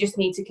 we just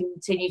need to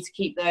continue to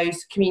keep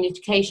those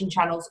communication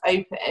channels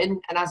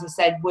open, and as I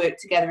said, work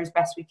together as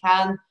best we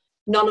can.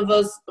 None of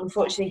us,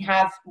 unfortunately,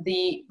 have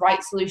the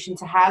right solution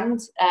to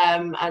hand,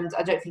 and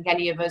I don't think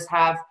any of us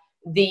have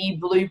the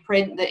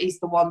blueprint that is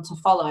the one to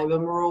follow,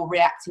 and we're all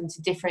reacting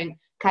to different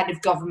kind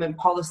of government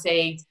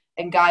policy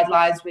and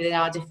guidelines within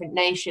our different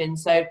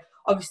nations. So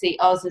obviously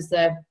us as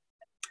the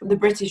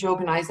British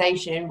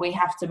organisation, we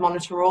have to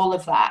monitor all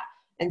of that,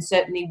 and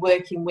certainly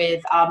working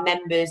with our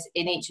members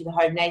in each of the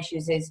home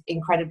nations is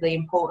incredibly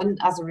important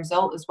as a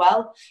result as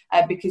well,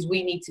 because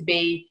we need to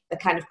be the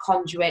kind of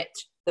conduit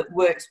that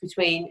works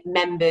between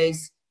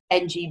members,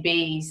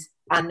 NGBs,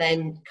 and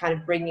then kind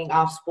of bringing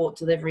our sport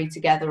delivery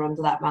together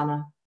under that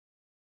banner.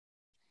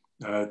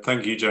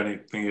 Thank you, Jenny. I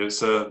think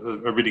it's a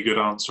really good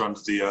answer under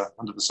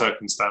the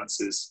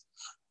circumstances.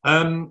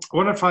 I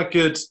wonder if I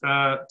could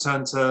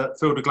turn to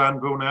Phil de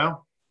Glanville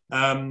now.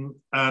 And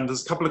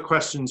there's a couple of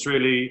questions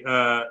really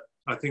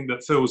I think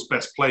that Phil's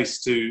best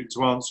placed to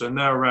answer, and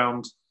they're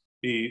around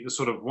the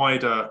sort of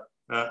wider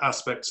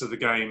aspects of the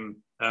game,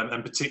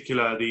 and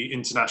particular the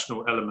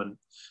international element.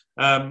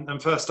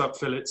 And first up,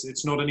 Phil,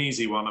 it's not an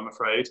easy one, I'm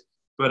afraid,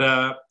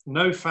 but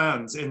no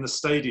fans in the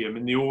stadium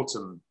in the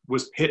autumn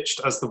was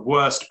pitched as the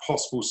worst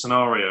possible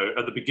scenario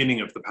at the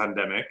beginning of the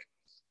pandemic.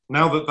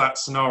 Now that that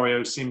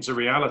scenario seems a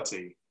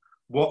reality,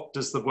 what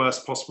does the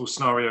worst possible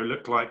scenario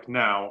look like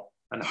now,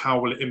 and how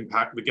will it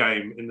impact the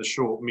game in the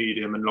short,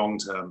 medium and long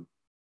term?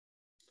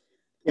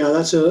 Yeah,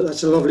 that's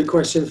a lovely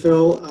question,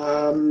 Phil,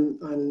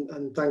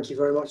 and thank you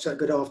very much.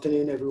 Good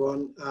afternoon,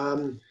 everyone.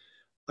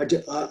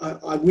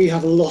 We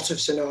have a lot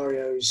of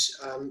scenarios.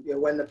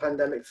 When the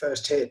pandemic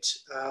first hit,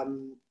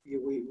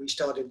 we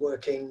started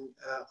working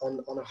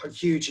on a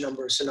huge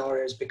number of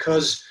scenarios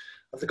because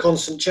of the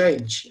constant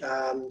change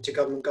to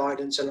government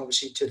guidance and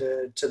obviously to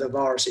the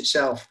virus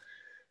itself.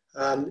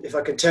 If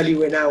I could tell you,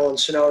 we're now on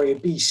scenario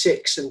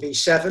B6 and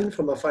B7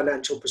 from a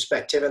financial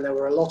perspective, and there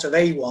were a lot of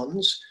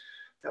A1s.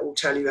 That will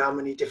tell you how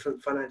many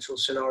different financial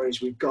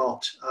scenarios we've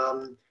got.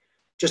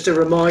 Just a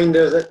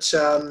reminder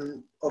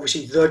that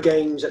obviously the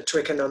games at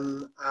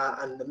Twickenham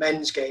and the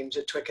men's games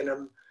at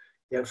Twickenham,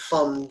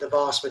 fund the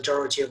vast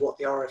majority of what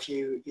the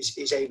RFU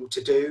is able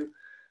to do.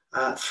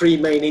 Three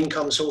main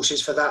income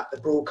sources for that: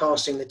 the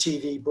broadcasting, the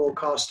TV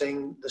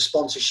broadcasting, the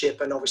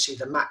sponsorship, and obviously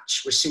the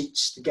match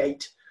receipts, the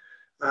gate,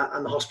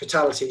 and the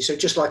hospitality. So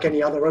just like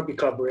any other rugby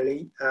club,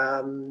 really,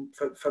 from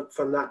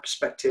that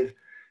perspective,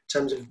 in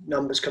terms of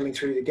numbers coming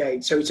through the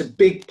gate. So it's a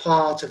big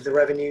part of the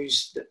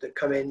revenues that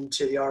come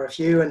into the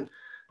RFU, and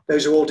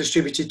those are all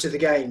distributed to the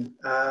game,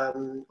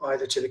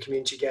 either to the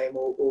community game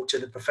or to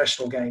the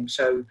professional game.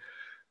 So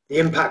the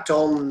impact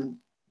on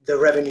the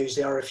revenues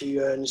the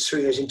RFU earns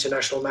through those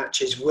international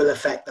matches will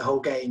affect the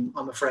whole game,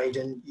 I'm afraid,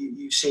 and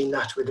you've seen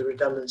that with the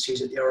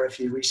redundancies at the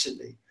RFU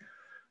recently.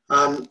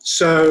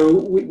 So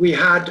we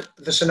had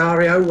the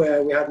scenario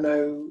where we had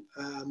no,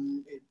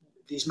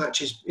 these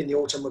matches in the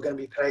autumn were going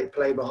to be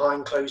played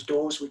behind closed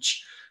doors,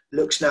 which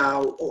looks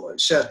now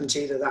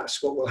certainty that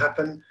that's what will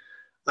happen.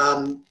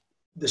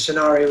 The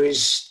scenario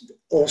is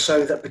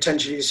also that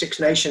potentially the Six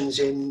Nations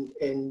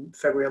in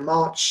February and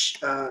March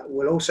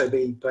will also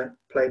be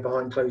played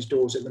behind closed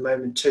doors at the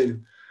moment too.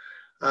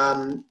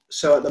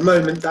 So at the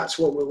moment, that's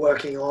what we're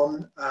working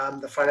on.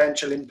 The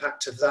financial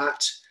impact of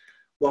that,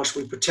 whilst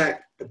we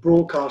protect the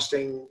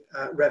broadcasting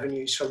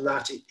revenues from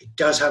that, it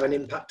does have an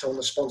impact on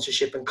the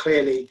sponsorship, and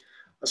clearly,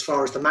 as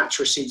far as the match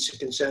receipts are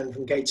concerned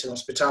from gates and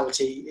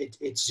hospitality,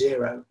 it's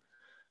zero.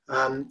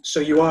 So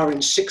you are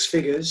in six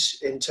figures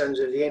in terms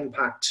of the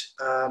impact.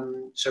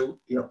 So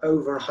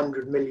over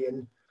 100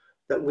 million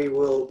that we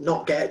will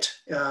not get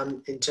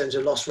in terms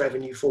of lost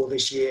revenue for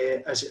this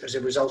year as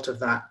a result of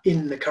that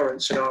in the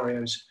current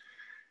scenarios.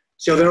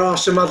 So there are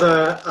some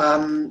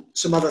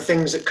other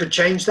things that could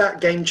change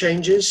that, game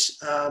changes,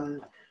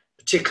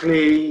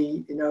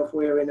 particularly if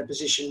we're in a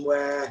position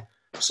where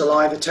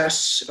saliva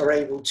tests are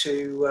able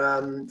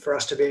to, for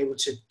us to be able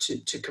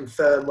to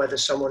confirm whether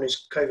someone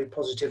is COVID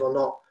positive or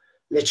not,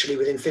 literally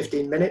within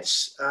 15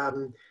 minutes.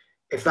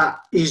 If that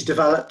is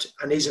developed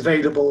and is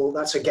available,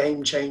 that's a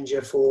game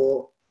changer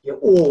for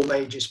all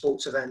major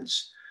sports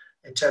events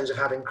in terms of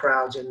having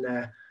crowds in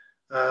there.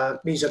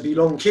 Means there'll be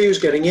long queues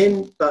getting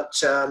in, but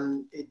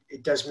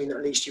it does mean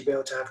at least you'll be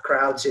able to have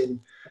crowds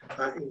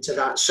into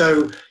that.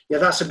 So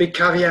that's a big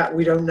caveat.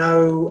 We don't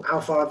know how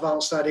far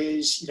advanced that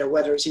is,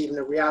 whether it's even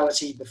a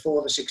reality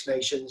before the Six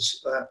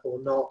Nations or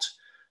not.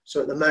 So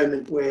at the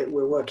moment, we're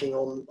working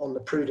on the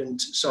prudent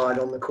side,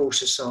 on the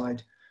cautious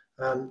side,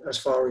 as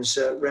far as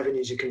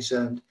revenues are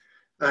concerned.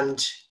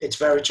 And it's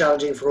very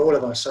challenging for all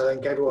of us. I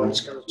think everyone's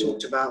kind of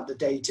talked about the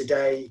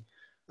day-to-day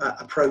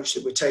approach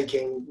that we're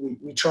taking.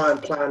 We try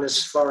and plan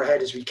as far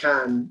ahead as we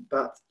can,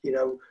 but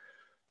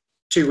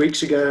 2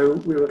 weeks ago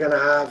we were going to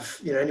have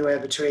anywhere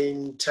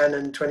between 10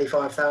 and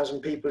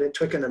 25,000 people at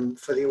Twickenham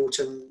for the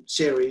autumn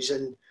series,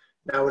 and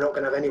now we're not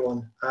going to have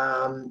anyone.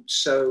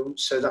 So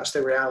that's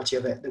the reality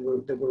of it that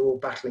we're all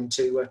battling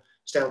to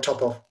stay on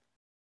top of.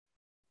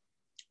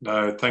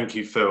 No, thank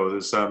you, Phil.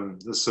 There's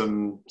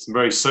some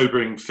very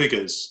sobering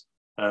figures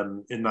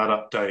in that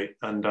update,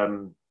 and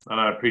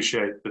I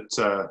appreciate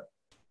that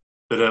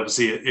that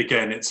obviously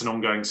again it's an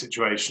ongoing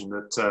situation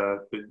that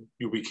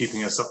you'll be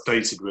keeping us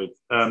updated with.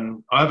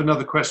 I have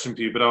another question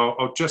for you, but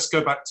I'll just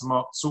go back to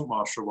Mark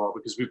Saltmarsh for a while,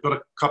 because we've got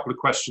a couple of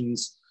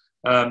questions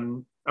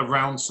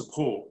around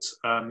support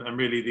and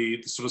really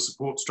the sort of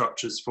support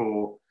structures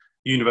for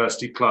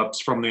university clubs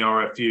from the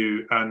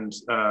RFU and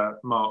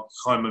Mark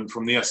Hyman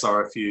from the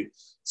SRFU.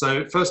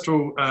 So first of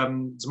all,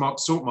 to Mark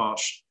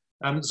Saltmarsh,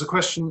 there's a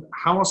question: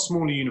 how are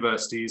smaller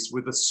universities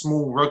with a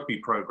small rugby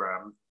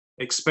programme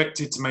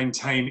expected to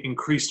maintain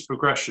increased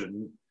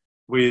progression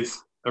with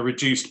a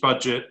reduced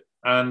budget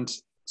and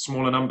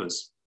smaller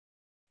numbers?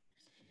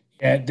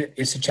 Yeah,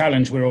 it's a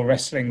challenge we're all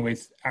wrestling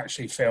with,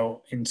 actually,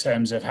 Phil, in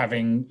terms of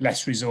having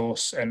less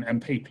resource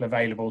and people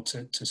available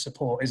to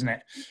support, isn't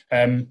it?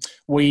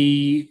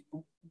 We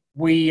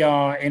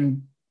are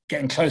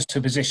getting close to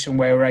a position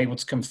where we're able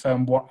to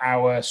confirm what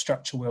our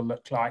structure will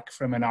look like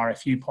from an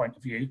RFU point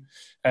of view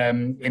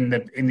in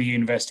the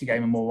university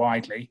game and more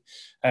widely.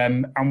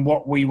 And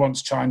what we want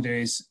to try and do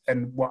is,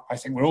 and what I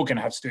think we're all going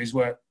to have to do, is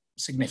work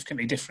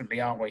significantly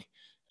differently, aren't we?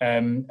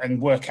 And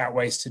work out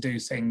ways to do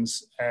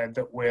things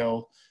that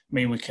will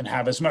mean we can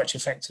have as much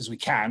effect as we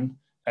can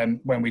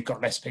when we've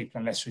got less people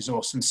and less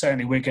resource. And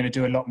certainly we're going to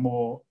do a lot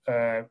more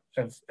of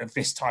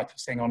this type of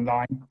thing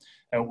online.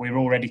 We're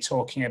already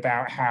talking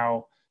about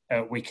how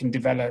we can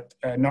develop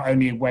not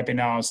only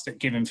webinars that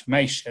give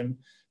information,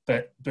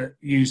 but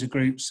user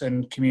groups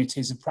and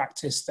communities of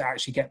practice that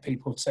actually get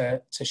people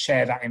to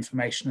share that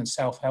information and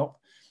self-help.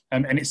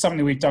 And it's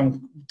something we've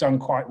done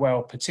quite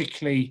well,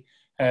 particularly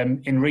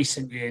in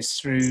recent years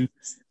through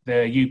the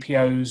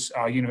UPOs,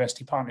 our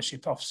University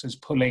Partnership Officers,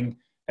 pulling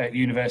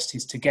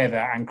universities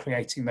together and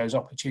creating those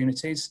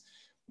opportunities.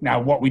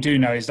 Now, what we do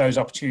know is those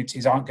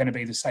opportunities aren't going to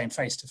be the same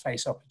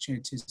face-to-face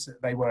opportunities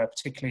that they were,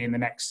 particularly in the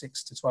next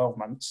 6 to 12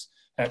 months.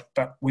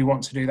 But we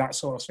want to do that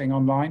sort of thing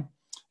online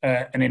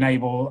and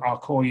enable our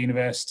core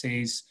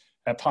universities,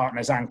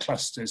 partners and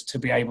clusters to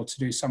be able to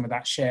do some of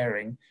that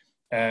sharing,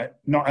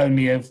 not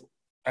only of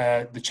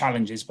the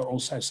challenges, but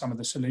also some of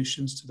the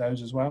solutions to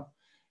those as well.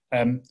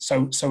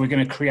 So we're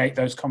going to create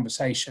those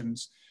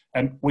conversations.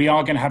 We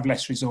are going to have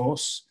less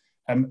resource,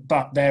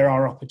 but there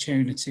are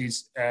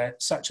opportunities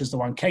such as the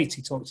one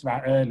Katie talked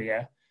about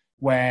earlier,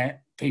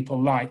 where people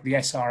like the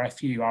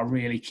SRFU are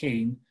really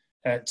keen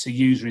to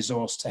use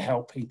resource to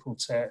help people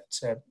to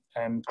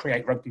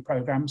create rugby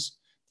programs.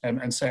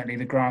 And certainly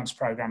the grants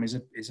program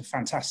is a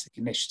fantastic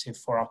initiative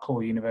for our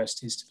core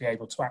universities to be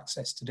able to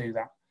access to do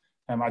that.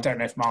 I don't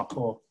know if Mark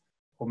or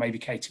maybe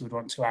Katie would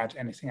want to add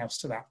anything else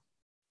to that.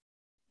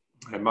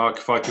 Hey, Mark,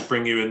 if I could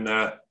bring you in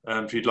there,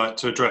 if you'd like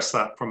to address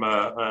that from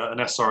an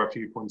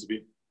SRFU point of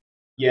view.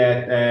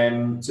 Yeah,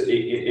 so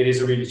it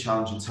is a really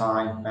challenging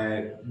time.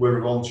 We're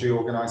a voluntary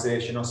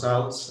organisation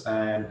ourselves,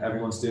 and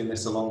everyone's doing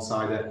this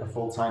alongside a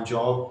full-time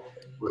job,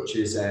 which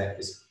is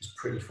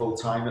pretty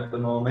full-time at the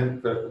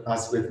moment, but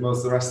as with most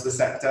of the rest of the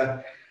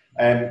sector.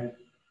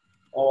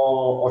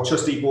 Our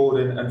trustee board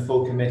and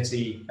full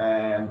committee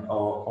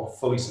are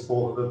fully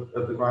supportive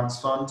of the grants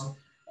fund,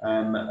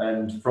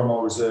 and from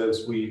our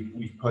reserves we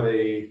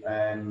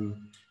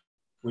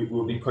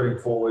will be putting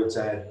forward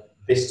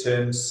this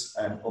term's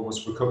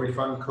almost recovery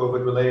fund,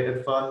 COVID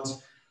related fund,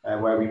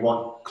 where we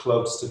want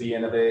clubs to be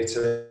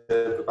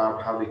innovative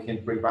about how they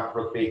can bring back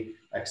rugby,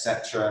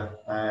 etc.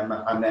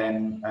 And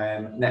then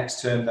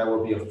next term there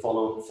will be a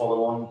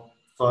follow-on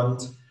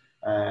fund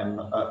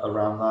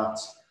around that.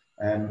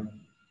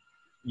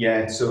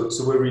 Yeah, so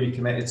we're really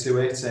committed to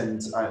it,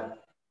 and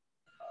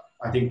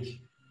I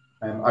think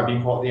I've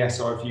been part of the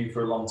SRFU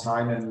for a long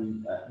time,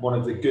 and one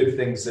of the good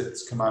things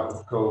that's come out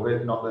of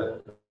COVID, not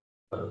that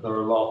there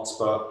are lots,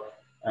 but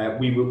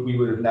we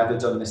would have never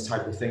done this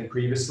type of thing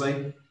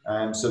previously.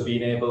 So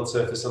being able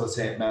to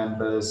facilitate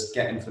members,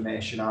 get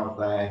information out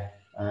there,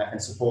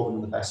 and support them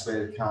in the best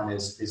way they can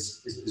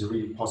is a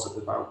really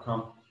positive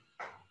outcome.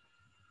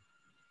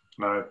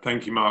 No,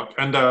 thank you, Mark.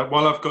 And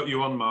while I've got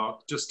you on,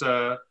 Mark, just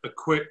a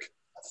quick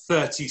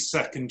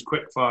 30-second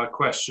quickfire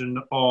question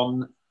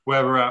on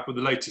where we're at with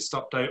the latest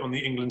update on the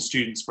England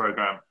Students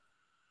Programme.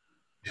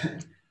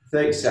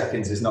 30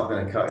 seconds is not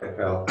going to cut it,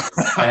 Phil.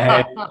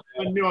 I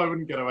knew I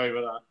wouldn't get away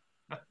with that.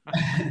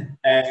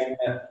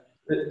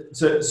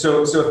 So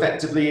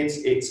effectively,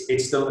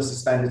 it's still a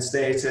suspended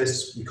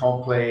status. We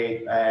can't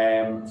play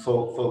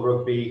full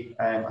rugby.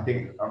 I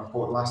think I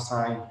reported last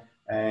time.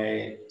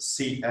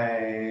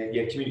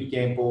 Community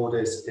Game Board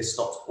has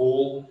stopped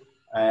all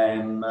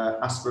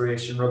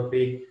aspiration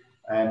rugby.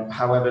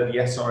 However, the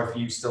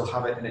SRFU still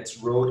have it in its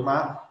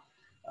roadmap.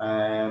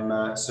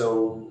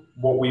 So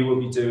what we will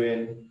be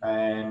doing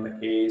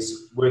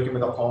is working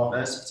with our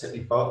partners,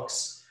 particularly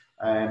BUCS,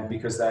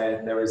 because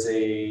there is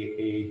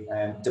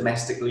a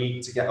domestic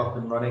league to get up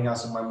and running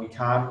as and when we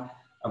can,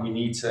 and we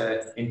need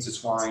to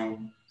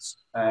intertwine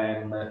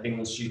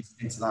England students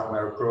into that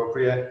where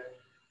appropriate.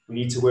 We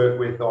need to work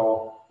with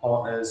our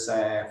partners,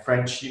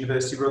 French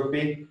University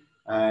Rugby,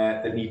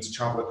 that need to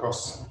travel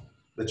across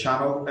the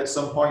channel at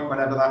some point,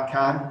 whenever that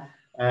can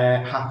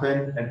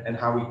happen, and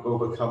how we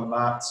overcome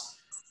that.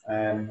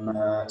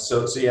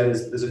 So yeah,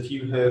 there's a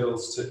few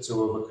hurdles to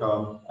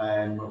overcome,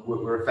 and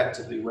we're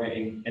effectively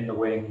waiting in the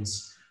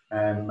wings.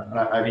 And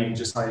I've even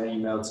just had an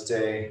email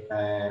today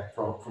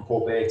from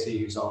Paul Beatty,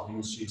 who's our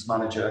students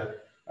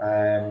manager,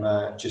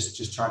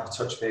 just trying to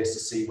touch base to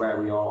see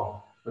where we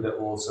are with it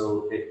all.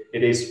 So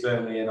it is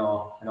firmly in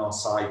our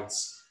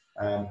sights.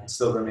 It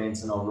still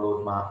remains in our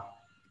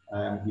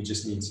roadmap. We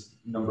just need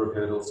a number of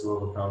hurdles to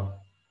overcome.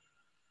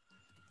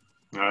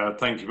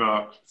 Thank you,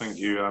 Mark. Thank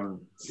you.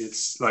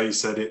 It's like you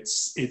said,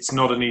 it's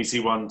not an easy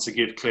one to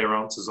give clear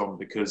answers on,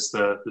 because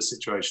the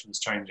situation is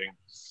changing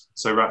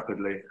so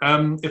rapidly.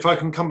 If I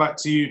can come back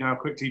to you now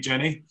quickly,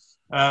 Jenny.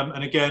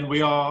 And again,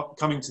 we are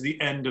coming to the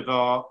end of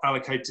our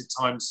allocated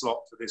time slot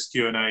for this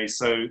Q&A,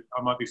 so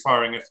I might be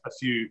firing a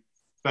few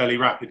fairly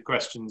rapid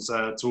questions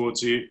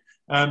towards you.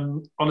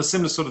 On a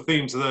similar sort of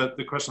theme to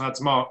the question I had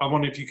to Mark, I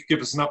wonder if you could give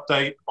us an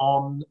update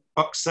on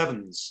BUCS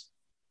Sevens.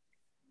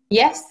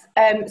 Yes,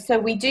 so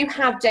we do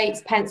have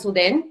dates penciled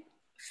in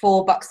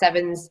for BUCS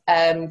Sevens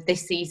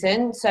this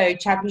season. So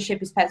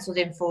Championship is penciled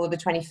in for the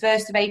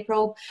 21st of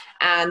April,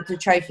 and the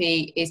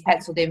Trophy is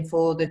penciled in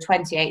for the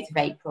 28th of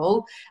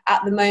April.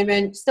 At the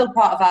moment, still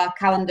part of our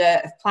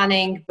calendar of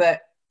planning, but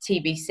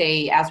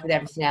TBC, as with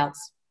everything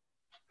else.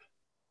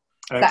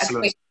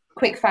 Excellent.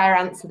 Quick fire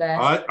answer there.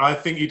 I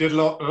think you did a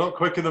lot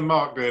quicker than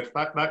Mark did.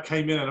 That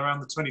came in at around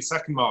the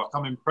 22nd mark.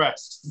 I'm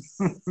impressed.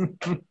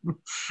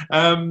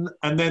 And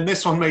then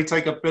this one may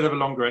take a bit of a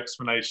longer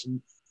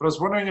explanation, but I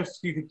was wondering if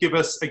you could give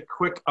us a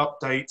quick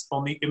update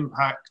on the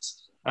impact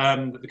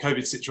that the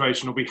COVID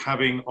situation will be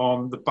having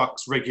on the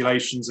BUCS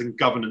regulations and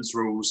governance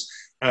rules,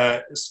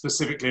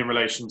 specifically in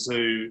relation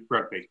to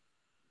rugby.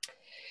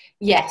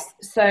 Yes,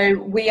 so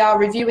we are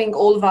reviewing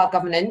all of our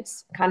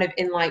governance kind of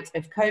in light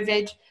of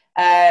COVID.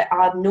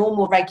 Our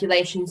normal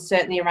regulations,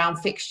 certainly around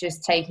fixtures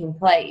taking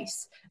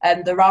place.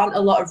 There aren't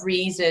a lot of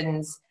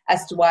reasons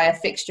as to why a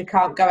fixture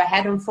can't go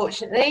ahead,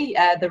 unfortunately.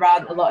 There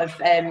aren't a lot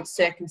of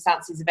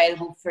circumstances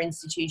available for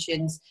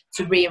institutions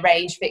to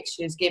rearrange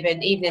fixtures,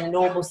 given even in a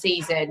normal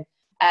season,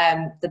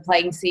 the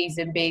playing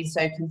season being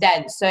so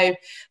condensed. So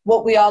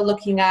what we are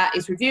looking at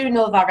is reviewing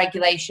all of our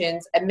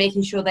regulations and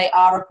making sure they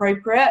are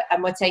appropriate,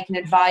 and we're taking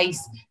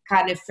advice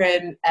kind of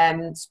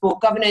from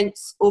sport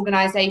governance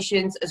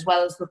organisations, as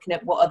well as looking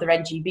at what other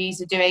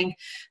NGBs are doing.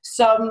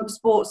 Some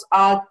sports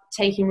are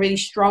taking really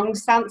strong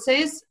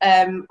stances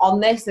on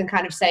this, and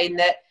kind of saying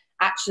that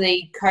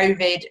actually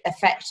COVID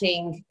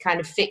affecting kind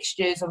of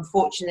fixtures,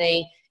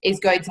 unfortunately, is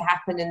going to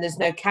happen, and there's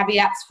no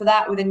caveats for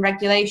that within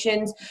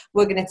regulations.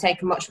 We're going to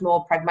take a much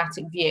more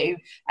pragmatic view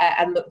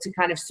and look to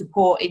kind of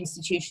support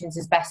institutions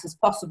as best as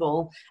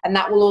possible. And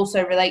that will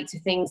also relate to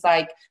things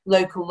like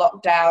local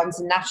lockdowns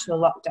and national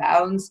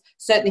lockdowns.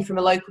 Certainly from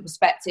a local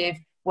perspective,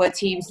 where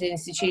teams and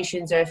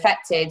institutions are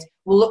affected,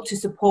 we'll look to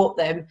support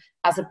them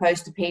as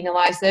opposed to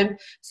penalise them.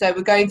 So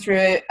we're going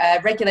through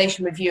a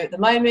regulation review at the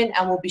moment,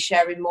 and we'll be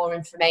sharing more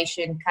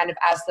information kind of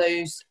as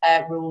those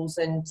rules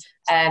and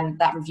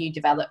that review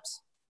develops.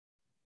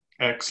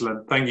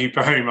 Excellent. Thank you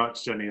very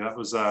much, Jenny. That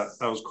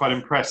was quite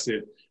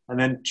impressive. And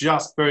then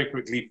just very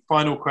quickly,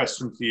 final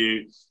question for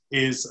you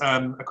is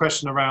a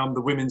question around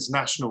the Women's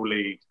National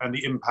League and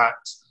the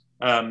impact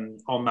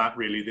on that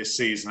really this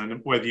season, and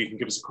whether you can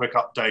give us a quick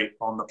update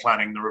on the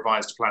planning, the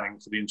revised planning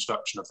for the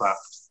introduction of that.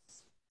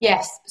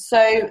 Yes,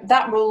 so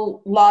that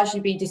will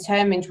largely be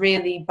determined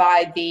really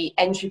by the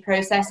entry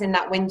process in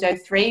that window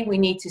 3. We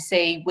need to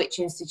see which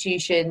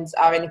institutions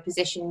are in a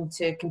position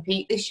to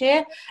compete this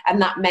year,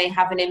 and that may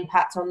have an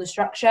impact on the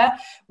structure.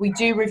 We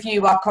do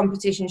review our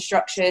competition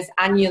structures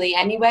annually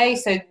anyway,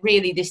 so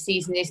really this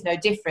season is no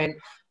different,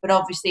 but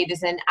obviously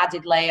there's an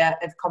added layer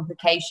of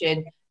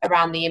complication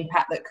around the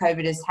impact that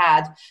COVID has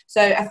had.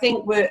 So I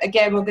think we're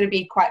going to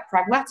be quite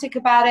pragmatic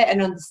about it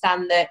and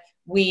understand that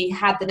we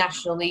had the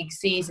National League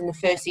season, the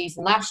first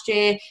season last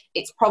year.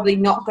 It's probably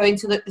not going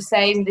to look the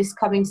same this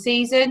coming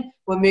season.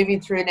 We're moving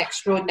through an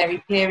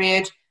extraordinary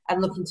period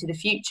and looking to the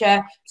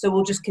future. So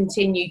we'll just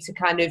continue to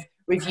kind of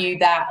review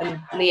that and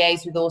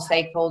liaise with all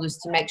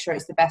stakeholders to make sure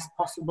it's the best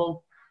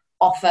possible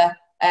offer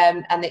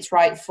and it's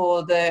right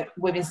for the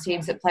women's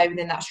teams that play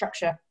within that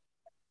structure.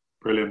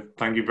 Brilliant.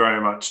 Thank you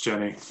very much,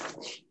 Jenny.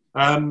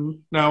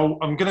 Now,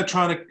 I'm going to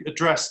try and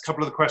address a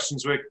couple of the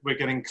questions we're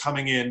getting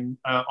coming in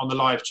on the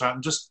live chat,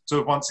 and just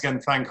to once again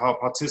thank our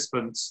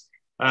participants.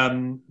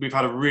 We've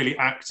had a really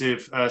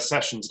active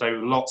session today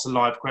with lots of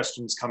live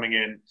questions coming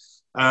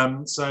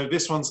in. So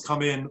this one's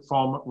come in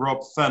from Rob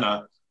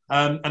Fenner,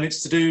 and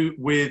it's to do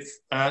with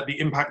the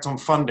impact on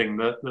funding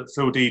that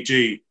Phil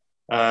DG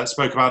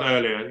spoke about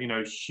earlier. You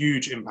know,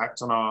 huge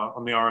impact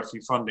on the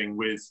RFU funding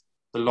with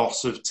the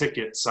loss of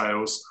ticket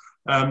sales.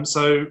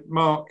 So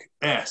Mark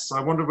S.,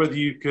 I wonder whether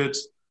you could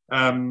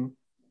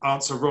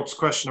answer Rob's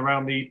question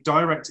around the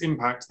direct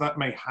impact that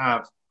may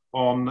have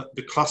on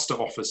the cluster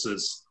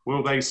officers.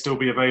 Will they still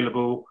be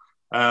available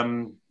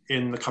in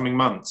the coming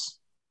months?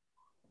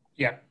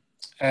 Yeah,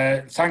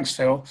 Thanks,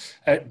 Phil.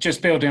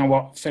 Just building on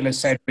what Phil has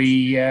said,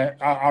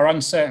 our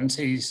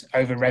uncertainties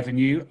over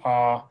revenue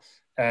are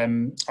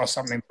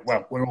something,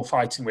 well, we're all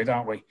fighting with,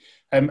 aren't we?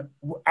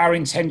 Our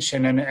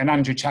intention, and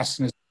Andrew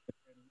Chaston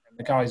and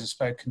the guys have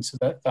spoken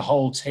to the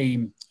whole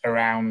team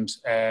around,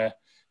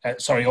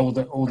 all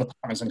the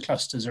partners and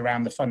clusters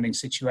around the funding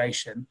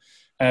situation.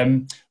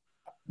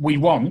 We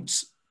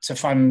want to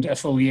fund a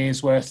full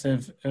year's worth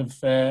of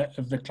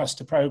the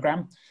cluster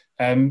programme.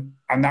 And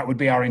that would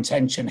be our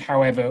intention.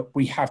 However,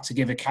 we have to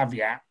give a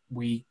caveat.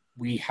 We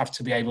have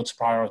to be able to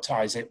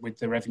prioritise it with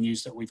the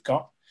revenues that we've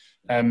got.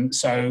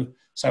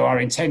 So our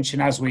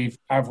intention, as we've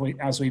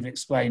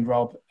explained,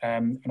 Rob,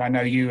 and I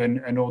know you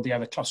and all the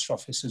other cluster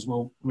officers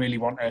will really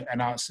want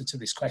an answer to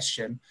this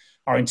question.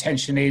 Our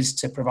intention is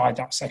to provide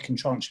that second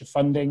tranche of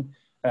funding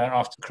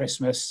after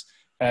Christmas,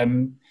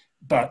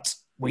 but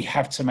we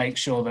have to make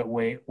sure that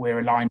we're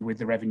aligned with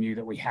the revenue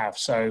that we have.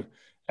 So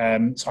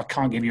I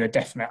can't give you a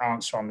definite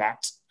answer on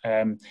that.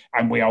 And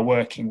we are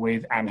working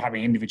with and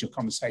having individual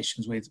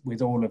conversations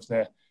with all of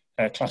the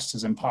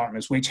clusters and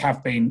partners, which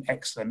have been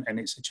excellent. And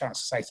it's a chance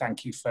to say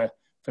thank you for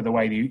the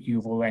way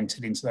you've all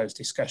entered into those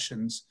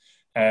discussions.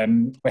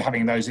 We're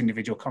having those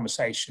individual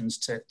conversations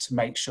to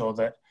make sure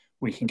that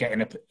we can get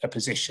in a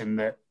position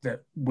that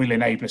will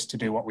enable us to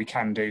do what we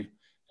can do,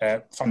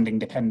 funding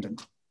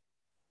dependent.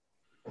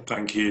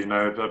 Thank you.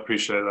 No, I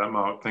appreciate that,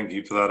 Mark. Thank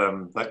you for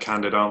that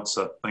candid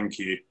answer. Thank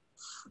you.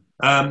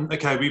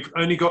 Okay, we've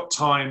only got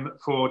time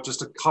for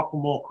just a couple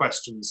more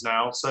questions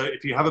now. So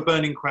if you have a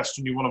burning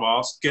question you want to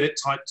ask, get it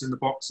typed in the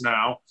box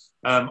now.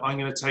 I'm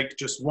going to take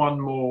just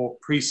one more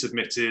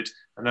pre-submitted,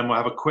 and then we'll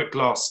have a quick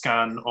last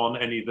scan on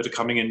any that are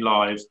coming in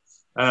live.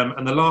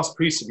 And the last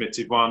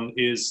pre-submitted one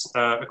is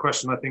a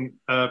question I think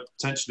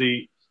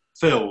potentially,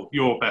 Phil,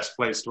 you're best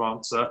placed to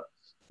answer.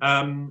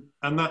 And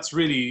that's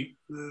really,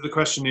 the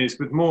question is,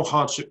 with more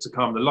hardship to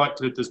come, the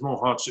likelihood there's more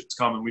hardship to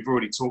come, and we've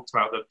already talked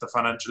about the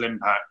financial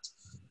impact,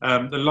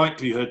 the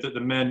likelihood that the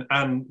men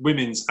and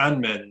women's and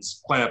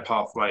men's player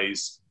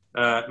pathways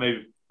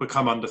may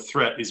become under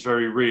threat is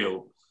very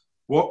real.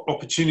 What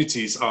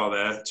opportunities are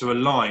there to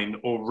align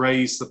or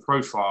raise the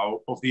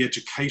profile of the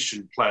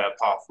education player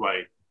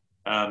pathway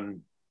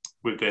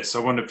with this? I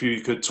wonder if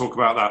you could talk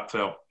about that,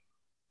 Phil.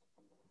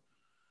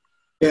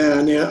 Yeah,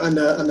 and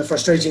the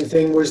frustrating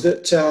thing was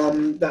that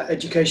that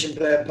education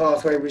player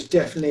pathway was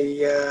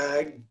definitely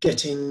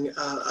getting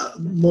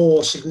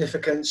more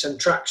significance and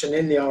traction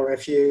in the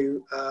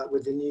RFU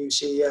with the new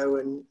CEO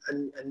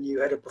and new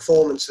head of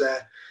performance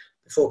there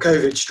before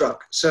COVID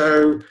struck.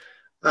 So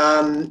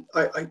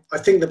I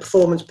think the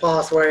performance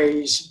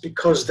pathways,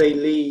 because they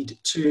lead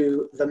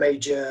to the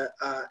major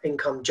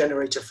income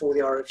generator for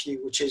the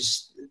RFU, which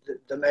is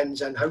the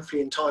men's and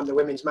hopefully in time the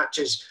women's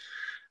matches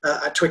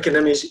at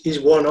Twickenham, is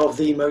one of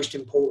the most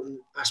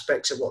important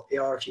aspects of what the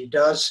RFU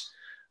does.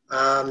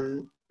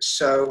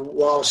 So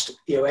whilst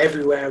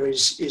everywhere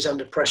is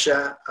under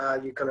pressure,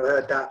 you kind of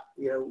heard that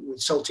with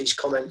Salty's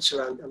comments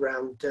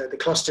around the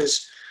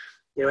clusters.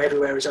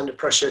 Everywhere is under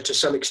pressure to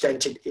some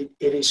extent. It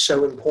is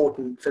so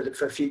important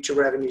for future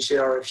revenues to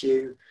the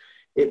RFU.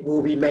 It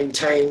will be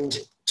maintained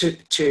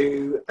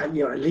to at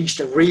least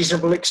a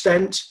reasonable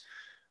extent.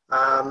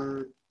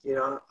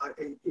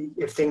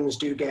 If things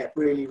do get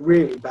really,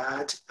 really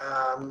bad,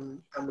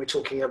 and we're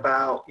talking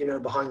about,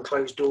 behind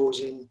closed doors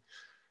in,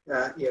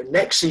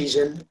 next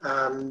season,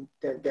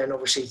 then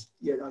obviously,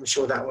 I'm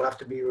sure that will have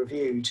to be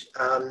reviewed.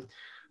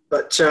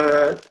 But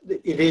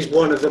it is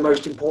one of the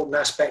most important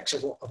aspects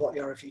of what the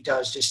RFU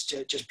does,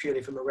 just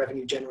purely from a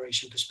revenue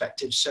generation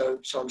perspective.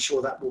 So I'm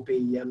sure that will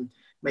be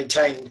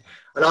maintained.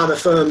 And I'm a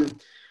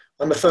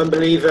firm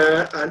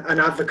believer and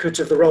advocate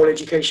of the role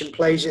education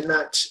plays in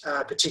that,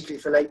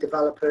 particularly for late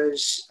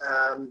developers,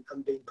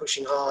 and been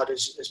pushing hard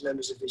as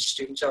members of the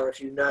Students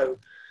RFU know,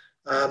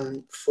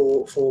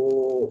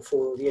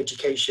 for the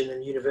education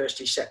and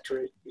university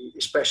sector,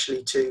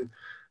 especially to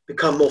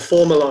become more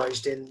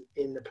formalised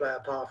in the player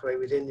pathway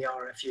within the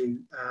RFU.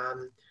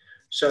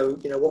 So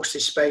watch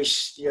this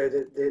space.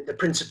 The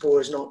principle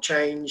has not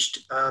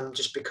changed,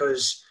 just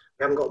because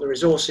we haven't got the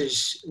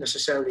resources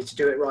necessarily to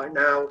do it right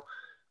now.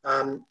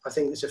 I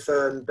think there's a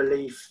firm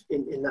belief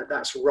in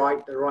that's the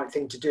right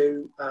thing to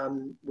do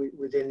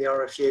within the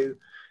RFU.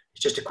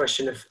 It's just a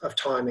question of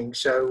timing.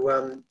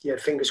 So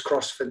fingers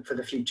crossed for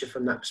the future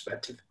from that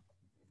perspective.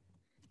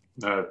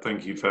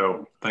 Thank you,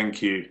 Phil.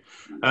 Thank you.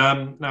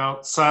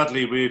 Now,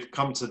 sadly, we've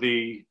come to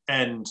the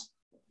end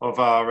of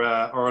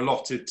our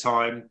allotted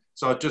time.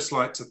 So I'd just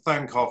like to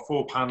thank our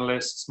four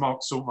panellists: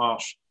 Mark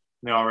Saltmarsh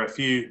from the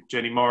RFU,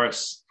 Jenny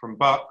Morris from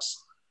BUCS,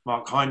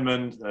 Mark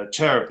Heineman,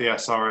 Chair of the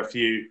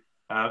SRFU,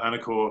 and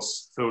of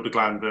course, Phil de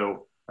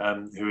Glanville,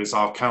 who is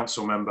our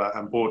council member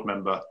and board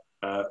member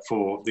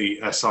for the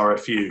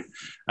SRFU.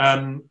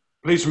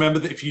 Please remember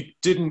that if you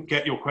didn't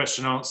get your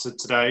question answered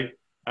today,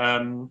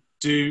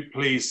 do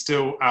please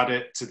still add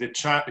it to the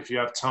chat if you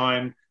have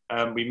time.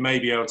 We may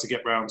be able to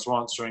get round to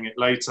answering it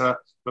later.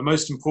 But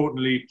most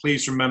importantly,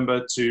 please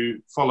remember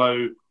to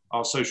follow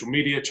our social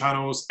media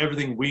channels.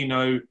 Everything we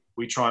know,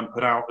 we try and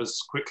put out as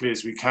quickly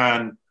as we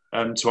can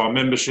to our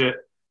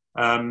membership.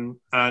 And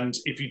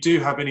if you do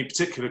have any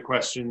particular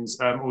questions,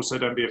 also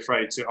don't be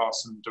afraid to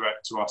ask them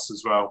direct to us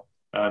as well,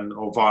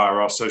 or via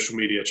our social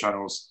media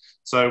channels.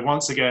 So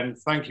once again,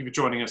 thank you for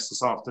joining us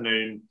this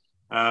afternoon,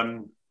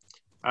 and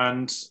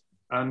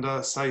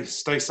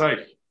stay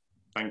safe.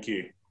 Thank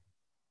you.